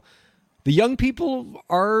 how the young people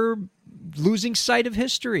are losing sight of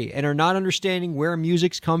history and are not understanding where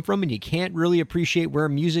music's come from, and you can't really appreciate where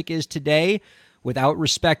music is today without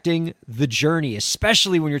respecting the journey,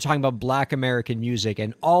 especially when you're talking about Black American music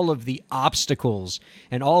and all of the obstacles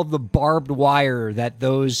and all of the barbed wire that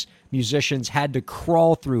those musicians had to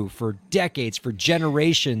crawl through for decades, for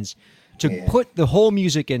generations, to put the whole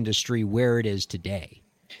music industry where it is today.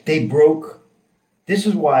 This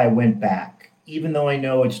is why I went back even though I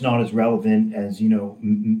know it's not as relevant as,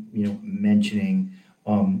 mentioning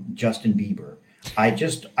Justin Bieber, I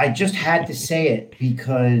just had to say it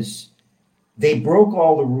because they broke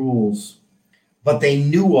all the rules, but they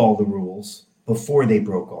knew all the rules before they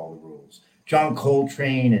broke all the rules. John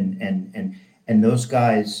Coltrane and those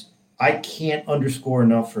guys, I can't underscore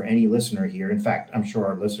enough for any listener here. In fact, I'm sure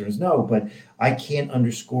our listeners know, but I can't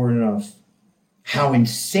underscore enough how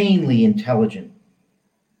insanely intelligent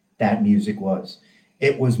that music was.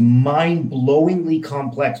 It was mind-blowingly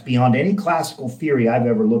complex beyond any classical theory I've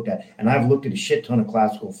ever looked at. And I've looked at a shit ton of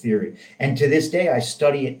classical theory. And to this day, I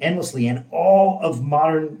study it endlessly. And all of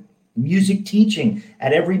modern music teaching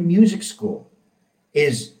at every music school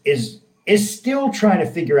is still trying to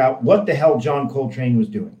figure out what the hell John Coltrane was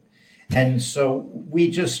doing. And so we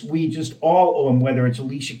just all owe him, whether it's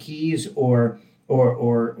Alicia Keys or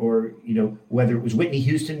whether it was Whitney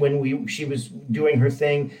Houston when she was doing her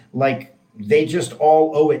thing. Like, they just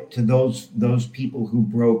all owe it to those people who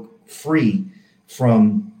broke free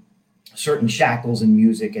from certain shackles in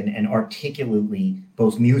music and articulately,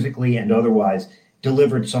 both musically and otherwise,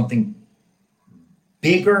 delivered something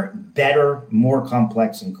bigger, better, more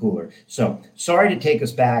complex, and cooler. So sorry to take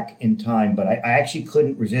us back in time, but I actually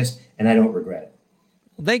couldn't resist, and I don't regret it.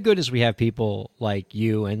 Well, thank goodness we have people like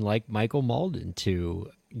you and like Michael Mauldin to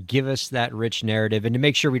give us that rich narrative and to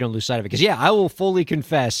make sure we don't lose sight of it. Because, yeah, I will fully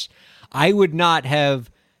confess, I would not have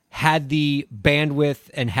had the bandwidth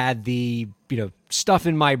and had the stuff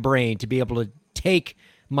in my brain to be able to take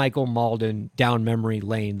Michael Mauldin down memory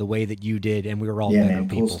lane the way that you did, and we were all better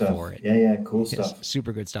people for it. Yeah, cool stuff. Yes,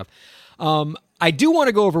 super good stuff. I do want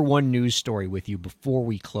to go over one news story with you before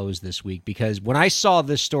we close this week, because when I saw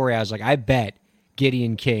this story, I was like, I bet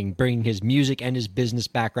Gideon King, bringing his music and his business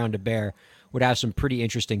background to bear, would have some pretty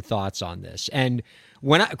interesting thoughts on this. And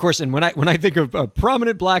when I think of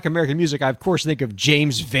prominent Black American music, I of course think of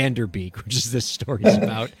James Vanderbeek, which is this story's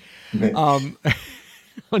about.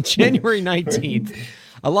 On January 19th,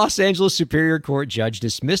 a Los Angeles Superior Court judge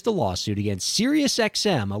dismissed a lawsuit against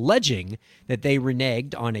SiriusXM alleging that they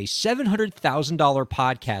reneged on a $700,000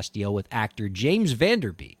 podcast deal with actor James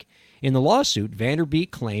Vanderbeek. In the lawsuit,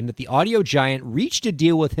 Vanderbeek claimed that the audio giant reached a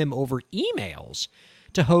deal with him over emails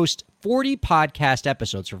to host 40 podcast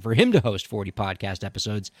episodes, or for him to host 40 podcast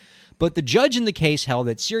episodes. But the judge in the case held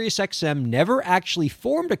that SiriusXM never actually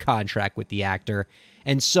formed a contract with the actor,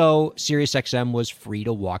 and so SiriusXM was free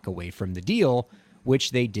to walk away from the deal,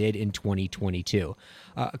 which they did in 2022.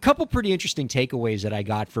 A couple pretty interesting takeaways that I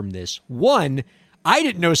got from this. One, I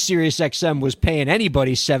didn't know SiriusXM was paying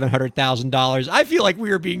anybody $700,000. I feel like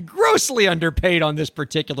we were being grossly underpaid on this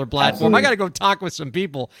particular platform. Absolutely. I got to go talk with some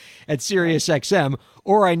people at SiriusXM,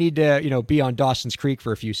 or I need to, be on Dawson's Creek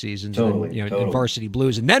for a few seasons, in Varsity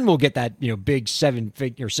Blues, and then we'll get that, big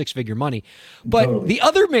 7-figure or 6-figure money. But the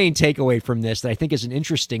other main takeaway from this that I think is an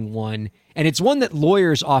interesting one, and it's one that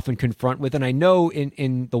lawyers often confront with, and I know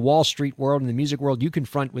in the Wall Street world and the music world you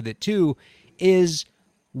confront with it too, is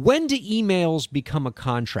when do emails become a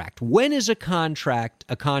contract? When is a contract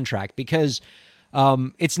a contract? Because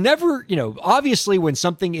it's never, obviously when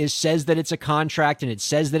something says that it's a contract and it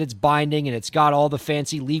says that it's binding and it's got all the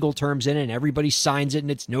fancy legal terms in it and everybody signs it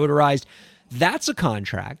and it's notarized, that's a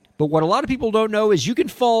contract. But what a lot of people don't know is you can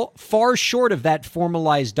fall far short of that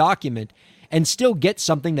formalized document and still get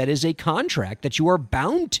something that is a contract that you are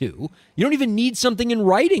bound to. You don't even need something in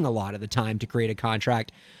writing a lot of the time to create a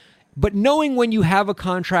contract. But knowing when you have a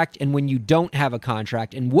contract and when you don't have a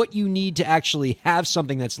contract and what you need to actually have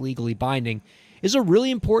something that's legally binding is a really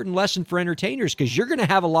important lesson for entertainers, because you're going to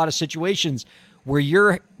have a lot of situations where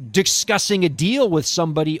you're discussing a deal with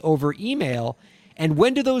somebody over email. And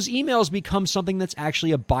when do those emails become something that's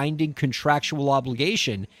actually a binding contractual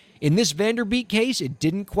obligation? In this Vanderbeek case, it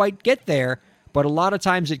didn't quite get there, but a lot of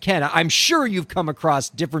times it can. I'm sure you've come across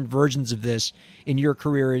different versions of this in your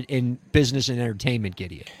career in business and entertainment,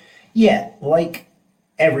 Gideon. Yeah, like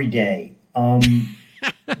every day.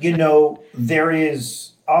 There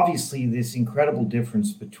is obviously this incredible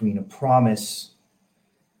difference between a promise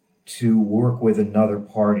to work with another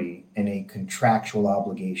party and a contractual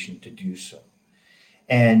obligation to do so.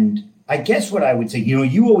 And I guess what I would say,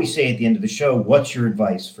 you always say at the end of the show, what's your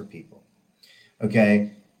advice for people?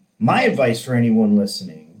 Okay. My advice for anyone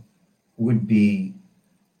listening would be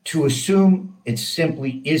to assume it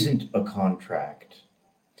simply isn't a contract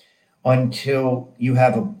until you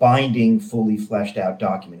have a binding, fully fleshed out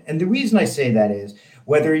document. And the reason I say that is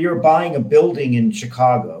whether you're buying a building in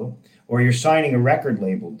Chicago or you're signing a record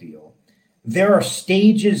label deal, there are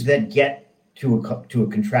stages that get to a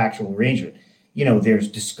contractual arrangement. There's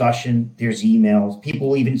discussion, there's emails.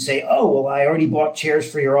 People even say, oh, well, I already bought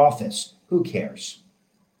chairs for your office. who cares,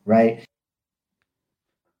 right?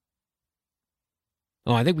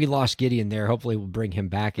 Oh, I think we lost Gideon there. Hopefully we'll bring him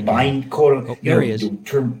back again. Bind quote. Oh, there he is.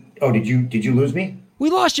 Did you lose me? We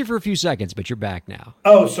lost you for a few seconds, but you're back now.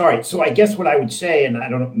 Oh, sorry. So I guess what I would say, and I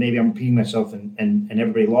don't know, maybe I'm repeating myself and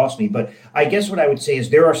everybody lost me, but I guess what I would say is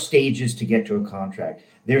there are stages to get to a contract.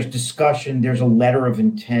 There's discussion, there's a letter of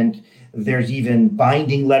intent, there's even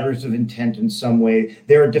binding letters of intent in some way,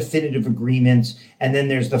 there are definitive agreements, and then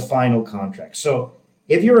there's the final contract. So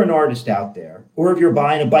if you're an artist out there, or if you're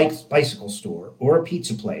buying a bicycle store or a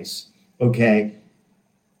pizza place, okay,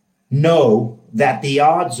 know that the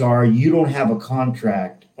odds are you don't have a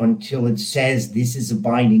contract until it says this is a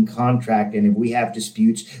binding contract. And if we have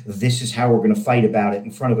disputes, this is how we're going to fight about it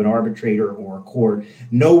in front of an arbitrator or a court.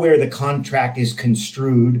 Know where the contract is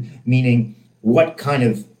construed, meaning what kind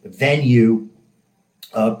of venue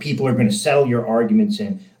people are going to settle your arguments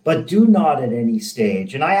in. But do not at any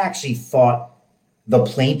stage. And I actually thought the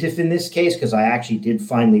plaintiff in this case, because I actually did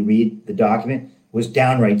finally read the document, was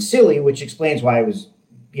downright silly, which explains why it was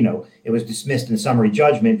dismissed in summary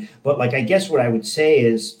judgment. But like, I guess what I would say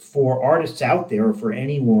is for artists out there or for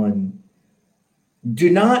anyone, do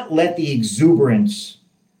not let the exuberance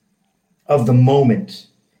of the moment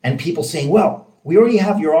and people saying, well, we already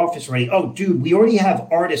have your office ready. Oh, dude, we already have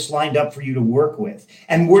artists lined up for you to work with.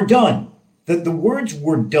 And we're done. The words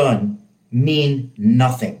 "we're done" mean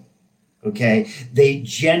nothing. Okay? They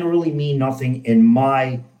generally mean nothing in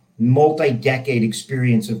my multi-decade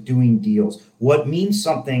experience of doing deals. What means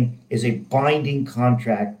something is a binding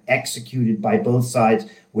contract executed by both sides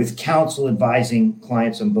with counsel advising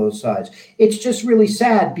clients on both sides. It's just really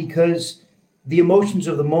sad because the emotions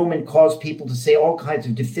of the moment cause people to say all kinds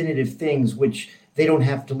of definitive things which they don't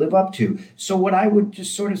have to live up to. So what I would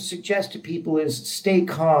just sort of suggest to people is stay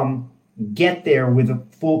calm, get there with a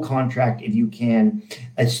full contract if you can,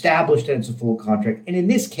 establish that it's a full contract. And in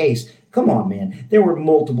this case, come on, man. There were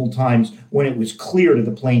multiple times when it was clear to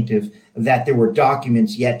the plaintiff that there were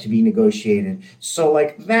documents yet to be negotiated. So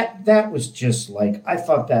like that was just like, I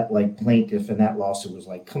thought that like plaintiff and that lawsuit was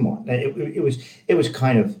like, come on. It was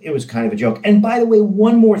kind of a joke. And by the way,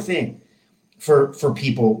 one more thing for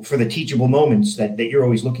people, for the teachable moments that you're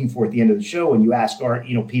always looking for at the end of the show when you ask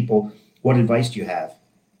people, what advice do you have?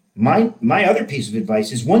 My other piece of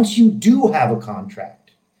advice is once you do have a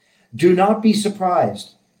contract, do not be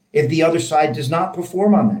surprised if the other side does not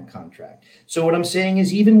perform on that contract. So what I'm saying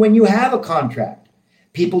is even when you have a contract,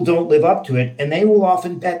 people don't live up to it, and they will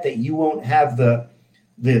often bet that you won't have the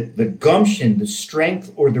gumption, the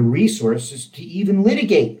strength, or the resources to even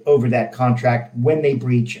litigate over that contract when they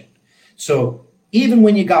breach it. So even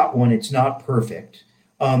when you got one, it's not perfect.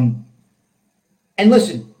 And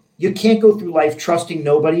listen, you can't go through life trusting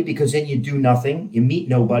nobody because then you do nothing, you meet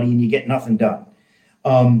nobody, and you get nothing done.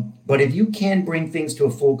 But if you can bring things to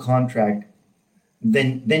a full contract,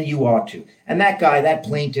 then you ought to. And that guy, that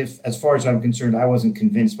plaintiff, as far as I'm concerned, I wasn't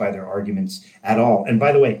convinced by their arguments at all. And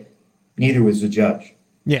by the way, neither was the judge.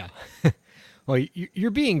 Yeah. Well,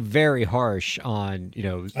 you're being very harsh on,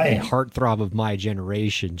 a heartthrob of my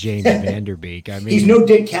generation, James Vanderbeek. I mean, he's no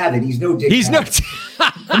Dick Cavett. He's no Dick Cavett.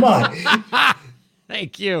 Come on.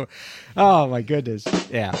 Thank you. Oh, my goodness.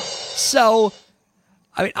 Yeah. So,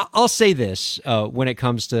 I mean, I'll say this when it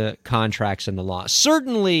comes to contracts and the law.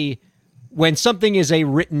 Certainly, when something is a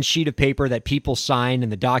written sheet of paper that people sign and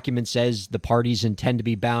the document says the parties intend to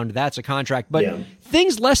be bound, that's a contract. But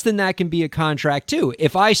things less than that can be a contract, too.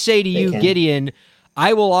 If I say to you, Gideon,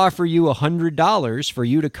 I will offer you $100 for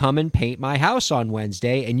you to come and paint my house on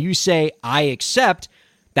Wednesday, and you say, I accept,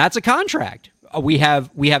 that's a contract. We have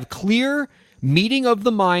clear meeting of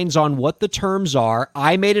the minds on what the terms are.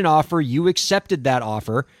 I made an offer. You accepted that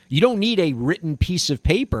offer. You don't need a written piece of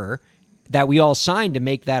paper that we all signed to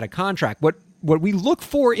make that a contract. What we look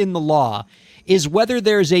for in the law is whether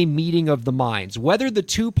there's a meeting of the minds, whether the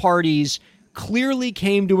two parties clearly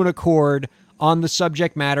came to an accord on the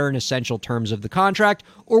subject matter and essential terms of the contract,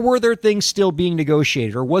 or were there things still being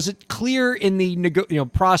negotiated, or was it clear in the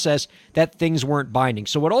process that things weren't binding?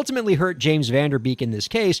 So what ultimately hurt James Vanderbeek in this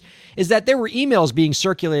case is that there were emails being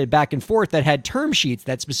circulated back and forth that had term sheets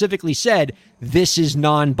that specifically said this is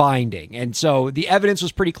non-binding, and so the evidence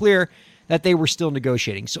was pretty clear that they were still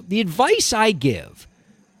negotiating. So the advice I give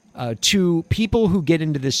to people who get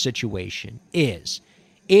into this situation is,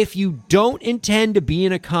 if you don't intend to be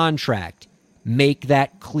in a contract, make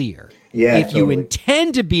that clear. Yeah, if you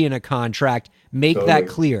intend to be in a contract, make that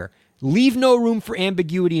clear. Leave no room for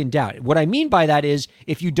ambiguity and doubt. What I mean by that is,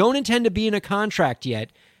 if you don't intend to be in a contract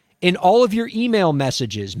yet, in all of your email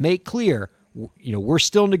messages, make clear, we're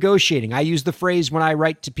still negotiating. I use the phrase when I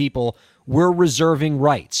write to people, we're reserving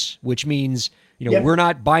rights, which means, we're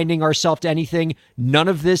not binding ourselves to anything. None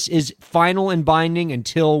of this is final and binding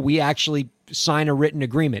until we actually sign a written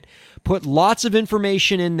agreement. Put lots of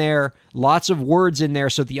information in there, lots of words in there,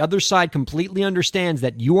 so the other side completely understands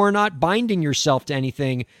that you are not binding yourself to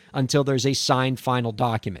anything until there's a signed final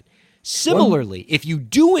document. Similarly, if you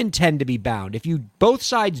do intend to be bound, if you both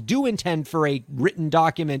sides do intend for a written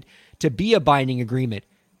document to be a binding agreement,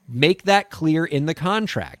 make that clear in the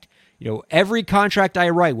contract. Every contract I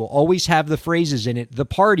write will always have the phrases in it, the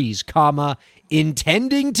parties, comma,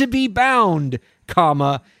 intending to be bound,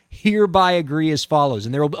 comma, hereby agree as follows.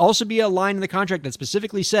 And there will also be a line in the contract that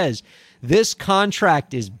specifically says, this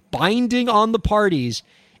contract is binding on the parties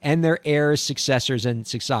and their heirs, successors,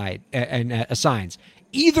 and assigns.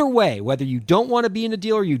 Either way, whether you don't want to be in a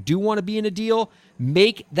deal or you do want to be in a deal,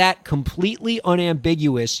 make that completely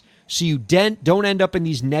unambiguous so you don't end up in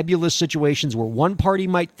these nebulous situations where one party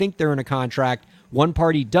might think they're in a contract, one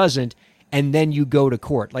party doesn't, and then you go to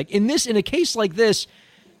court. Like in a case like this,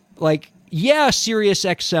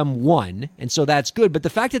 SiriusXM won, and so that's good, but the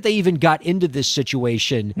fact that they even got into this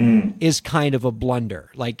situation is kind of a blunder.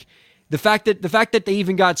 Like the fact that they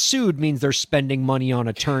even got sued means they're spending money on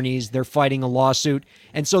attorneys, they're fighting a lawsuit,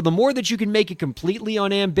 and so the more that you can make it completely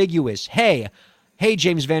unambiguous, hey,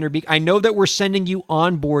 James Van Der Beek, I know that we're sending you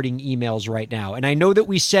onboarding emails right now, and I know that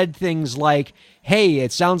we said things like, hey,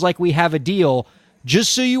 it sounds like we have a deal.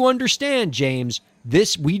 Just so you understand, James,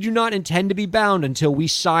 we do not intend to be bound until we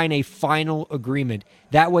sign a final agreement.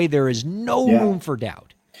 That way there is no room for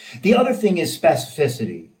doubt. The other thing is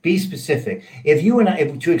specificity. Be specific.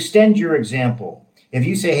 To extend your example, if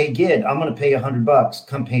you say, hey, Gid, I'm going to pay $100,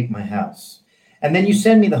 come paint my house. And then you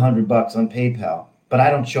send me the $100 on PayPal, but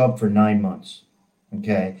I don't show up for 9 months.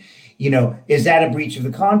 Okay. Is that a breach of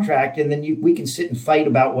the contract? And then we can sit and fight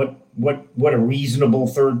about what a reasonable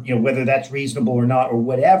whether that's reasonable or not or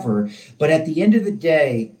whatever. But at the end of the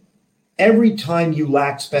day, every time you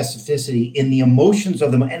lack specificity in the emotions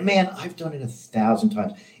of them, and man, I've done it 1,000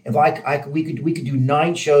 times. If we could do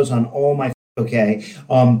 9 shows on all my,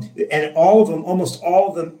 and almost all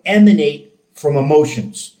of them emanate from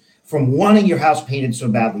emotions. From wanting your house painted so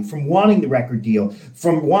badly, from wanting the record deal,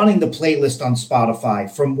 from wanting the playlist on Spotify,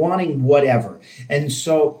 from wanting whatever. And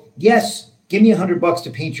so, yes, give me $100 to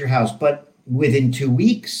paint your house, but within 2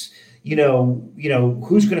 weeks, who's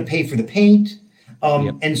going to pay for the paint,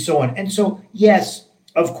 and so on. And so, yes,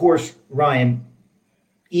 of course, Ryan,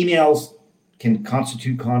 emails can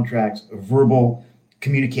constitute contracts, verbal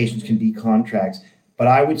communications can be contracts, but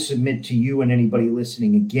I would submit to you and anybody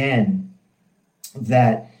listening again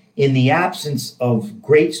that in the absence of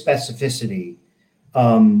great specificity,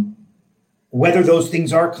 whether those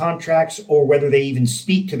things are contracts or whether they even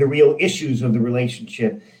speak to the real issues of the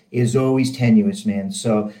relationship is always tenuous, man.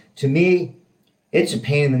 So to me, it's a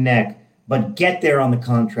pain in the neck, but get there on the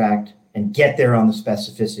contract and get there on the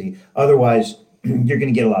specificity. Otherwise, you're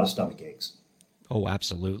going to get a lot of stomach aches. Oh,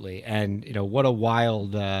 absolutely. And, what a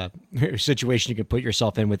wild situation you could put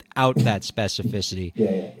yourself in without that specificity.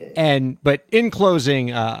 Yeah. But in closing,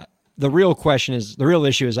 the real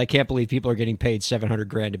issue is I can't believe people are getting paid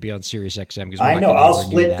 $700,000 to be on SiriusXM. I know. I'll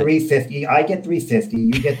split $350. I get $350.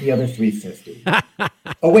 You get the other $350.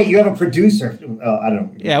 Oh, wait, you have a producer. I don't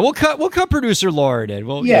know. Yeah, we'll cut producer Laura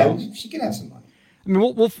in. She can have some money. I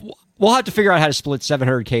mean, we'll have to figure out how to split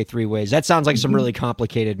 $700,000 3 ways. That sounds like some really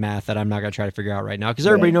complicated math that I'm not going to try to figure out right now because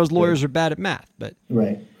everybody knows lawyers are bad at math. But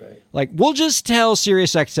we'll just tell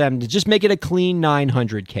SiriusXM to just make it a clean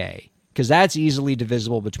 $900,000 because that's easily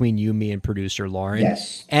divisible between you, me, and producer Lauren.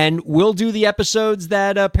 Yes, and we'll do the episodes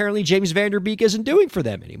that apparently James Van Der Beek isn't doing for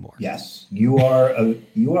them anymore. Yes, you are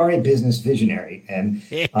a business visionary, and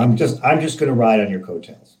I'm just going to ride on your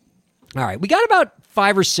coattails. All right, we got about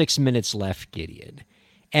 5 or 6 minutes left, Gideon.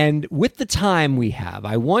 And with the time we have,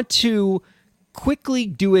 I want to quickly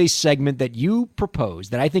do a segment that you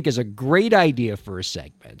proposed that I think is a great idea for a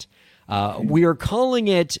segment. We are calling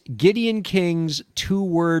it Gideon King's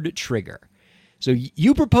 2-word trigger. So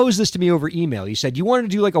you proposed this to me over email. You said you wanted to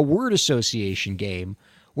do like a word association game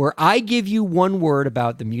where I give you one word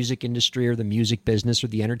about the music industry or the music business or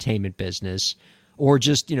the entertainment business or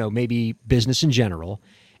just, maybe business in general.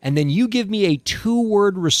 And then you give me a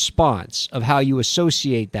 2-word response of how you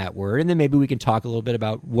associate that word. And then maybe we can talk a little bit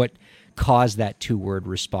about what caused that 2-word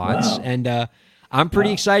response. Wow. And I'm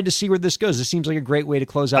pretty excited to see where this goes. This seems like a great way to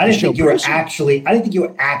close out the show. I didn't think you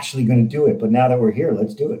were actually going to do it, but now that we're here,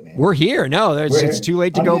 let's do it, man. We're here. No, it's too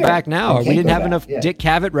late to go back now. We didn't have enough Dick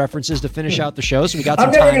Cavett references to finish out the show, so we got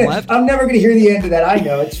some time left. I'm never going to hear the end of that. I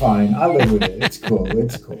know. It's fine. I'll live with it. It's cool.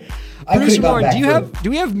 Producer Lauren, do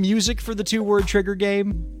we have music for the 2-word trigger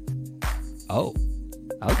game? Oh,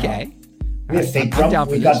 okay. We have fake I'm drum. down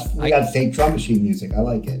for We this. got fake drum machine music. I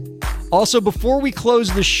like it. Also, before we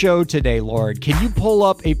close the show today, Lord, can you pull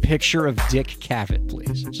up a picture of Dick Cavett,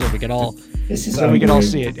 please, so we can all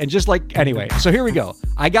see it? And just like anyway, so here we go.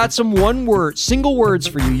 I got some single words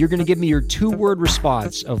for you. You're going to give me your 2-word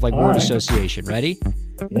response of like word association. Ready?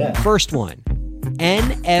 Yeah. First one,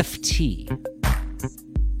 NFT.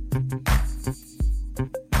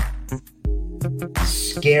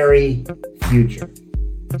 Scary future.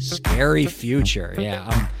 Scary future.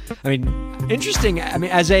 Yeah. I mean, interesting. I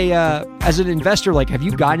mean, as an investor, like, have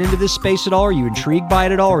you gotten into this space at all? Are you intrigued by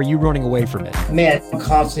it at all? Or are you running away from it? Man, I'm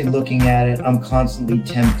constantly looking at it. I'm constantly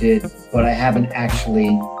tempted, but I haven't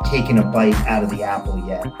actually taken a bite out of the apple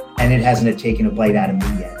yet. And it hasn't taken a bite out of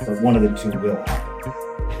me yet, but one of the two will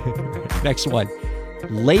happen. Next one,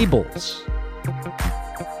 labels.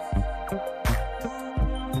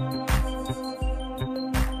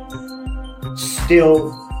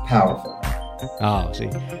 Still powerful. Oh, see,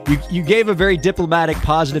 you gave a very diplomatic,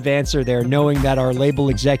 positive answer there, knowing that our label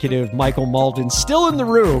executive, Michael Mauldin, still in the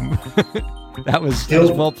room. that was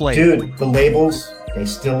well played. Dude, the labels, they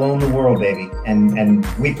still own the world, baby. And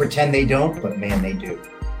we pretend they don't, but man, they do.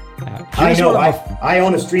 I know, I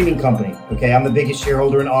own a streaming company, okay? I'm the biggest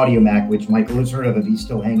shareholder in AudioMac, which Michael has heard of if he's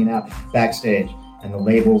still hanging out backstage. And the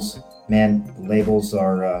labels, man, the labels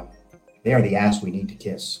are, they are the ass we need to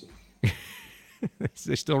kiss.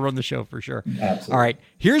 They still run the show for sure. Absolutely. All right.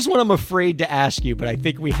 Here's what I'm afraid to ask you, but I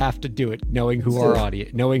think we have to do it, knowing who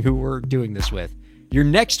we're doing this with. Your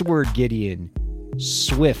next word, Gideon,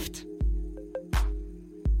 swift.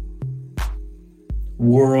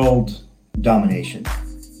 World domination.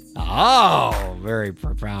 Oh, very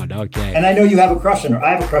profound. Okay. And I know you have a crush on her.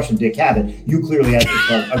 I have a crush on Dick Cavett. You clearly have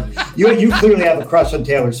you clearly have a crush on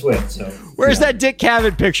Taylor Swift. So where's that Dick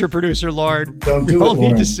Cavett picture, producer Lord? Don't do it, We'll need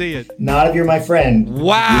Lauren. to see it. Not if you're my friend.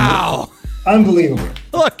 Wow. Unbelievable.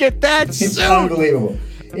 Look at that It's suit. unbelievable.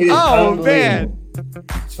 It is unbelievable. Man.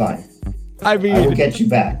 It's fine. I mean, I will get you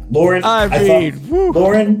back. Lauren, woo.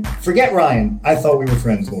 Lauren, forget Ryan. I thought we were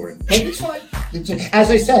friends, Lauren. But it's fine. As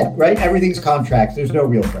I said, right? Everything's contracts. There's no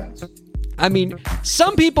real friends. I mean,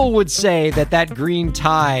 some people would say that green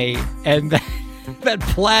tie and that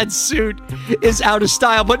plaid suit is out of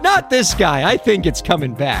style, but not this guy. I think it's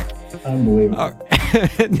coming back. Unbelievable.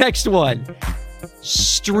 Next one.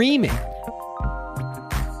 Streaming.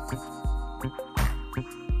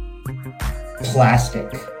 Plastic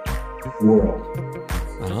world.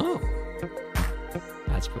 Oh.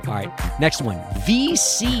 That's all right. Next one.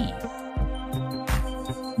 VC.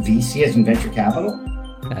 VC as in venture capital?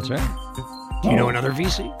 That's right. Do you know another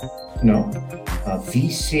VC? No.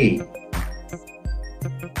 VC.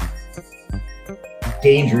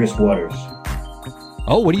 Dangerous waters.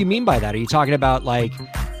 Oh, what do you mean by that? Are you talking about like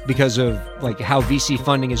because of like how VC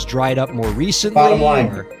funding has dried up more recently?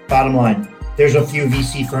 Bottom line. There's a few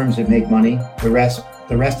VC firms that make money. The rest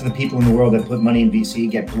of the people in the world that put money in VC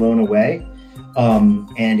get blown away.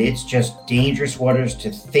 And it's just dangerous waters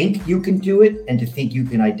to think you can do it and to think you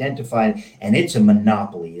can identify it. And it's a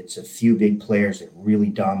monopoly. It's a few big players that really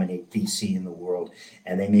dominate VC in the world.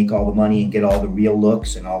 And they make all the money and get all the real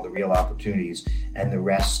looks and all the real opportunities. And the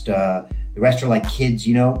rest are like kids,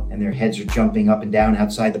 you know, and their heads are jumping up and down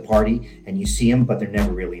outside the party. And you see them, but they're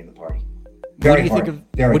never really in the party. What do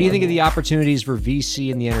you think of the opportunities for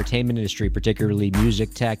VC in the entertainment industry, particularly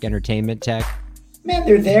music tech, entertainment tech? Man,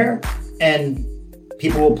 they're there, and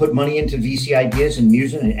people will put money into VC ideas in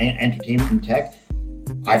music and entertainment and tech.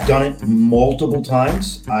 I've done it multiple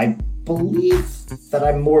times. I believe that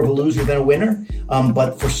I'm more of a loser than a winner,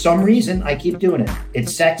 but for some reason, I keep doing it.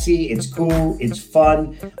 It's sexy, it's cool, it's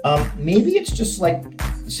fun. Maybe it's just like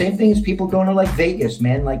the same thing as people going to like Vegas,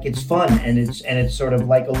 man. Like it's fun and it's sort of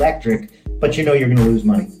like electric, but you know you're going to lose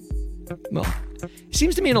money. Well, it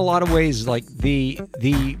seems to me in a lot of ways like the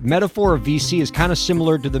metaphor of VC is kind of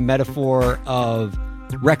similar to the metaphor of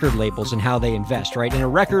record labels and how they invest, right? In a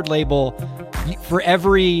record label, for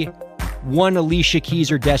every one Alicia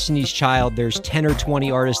Keys or Destiny's Child, there's 10 or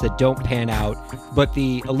 20 artists that don't pan out, but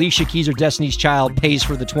the Alicia Keys or Destiny's Child pays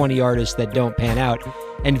for the 20 artists that don't pan out.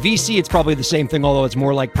 And VC, it's probably the same thing, although it's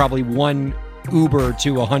more like probably one Uber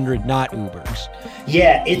to 100 not Ubers.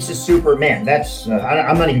 Yeah, it's a super, man, that's,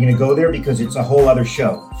 I'm not even going to go there because it's a whole other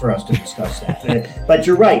show for us to discuss that. But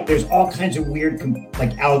you're right, there's all kinds of weird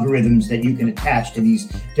like algorithms that you can attach to these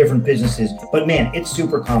different businesses. But man, it's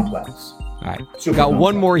super complex. All right, got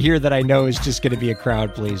one more here that I know is just going to be a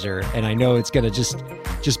crowd pleaser, and I know it's going to just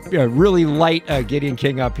really light Gideon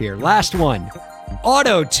King up here. Last one,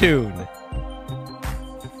 auto-tune.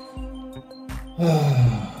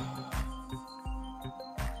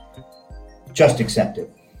 just accept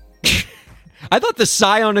it. I thought the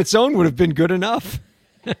sigh on its own would have been good enough.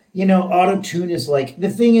 Auto-tune is like,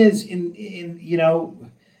 the thing is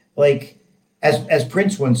like as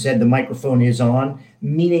Prince once said, the microphone is on,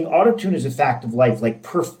 meaning auto-tune is a fact of life. Like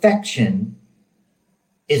perfection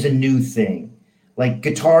is a new thing. Like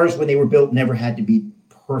guitars, when they were built, never had to be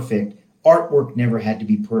perfect. Artwork never had to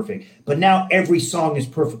be perfect. But now every song is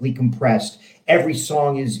perfectly compressed. Every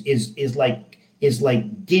song is like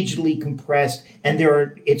digitally compressed, and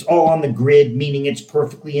it's all on the grid, meaning it's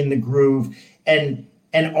perfectly in the groove. And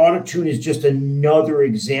auto-tune is just another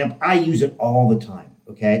example. I use it all the time.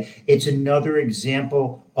 Okay. It's another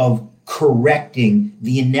example of correcting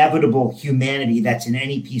the inevitable humanity that's in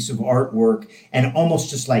any piece of artwork and almost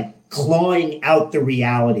just like clawing out the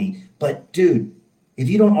reality. But dude, if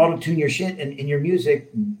you don't auto-tune your shit in your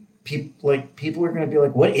music, people are going to be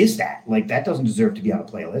like, what is that? Like, that doesn't deserve to be on a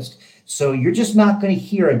playlist. So you're just not going to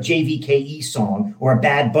hear a JVKE song or a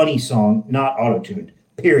Bad Bunny song not auto-tuned,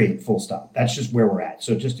 period, full stop. That's just where we're at.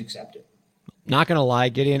 So just accept it. Not going to lie,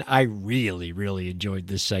 Gideon, I really, really enjoyed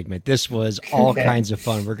this segment. This was all kinds of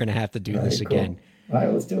fun. We're going to have to do this again. All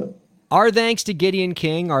right, let's do it. Our thanks to Gideon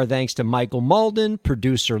King, our thanks to Michael Mauldin,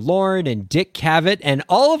 producer Lauren, and Dick Cavett, and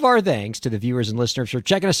all of our thanks to the viewers and listeners for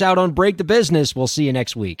checking us out on Break the Business. We'll see you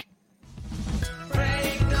next week.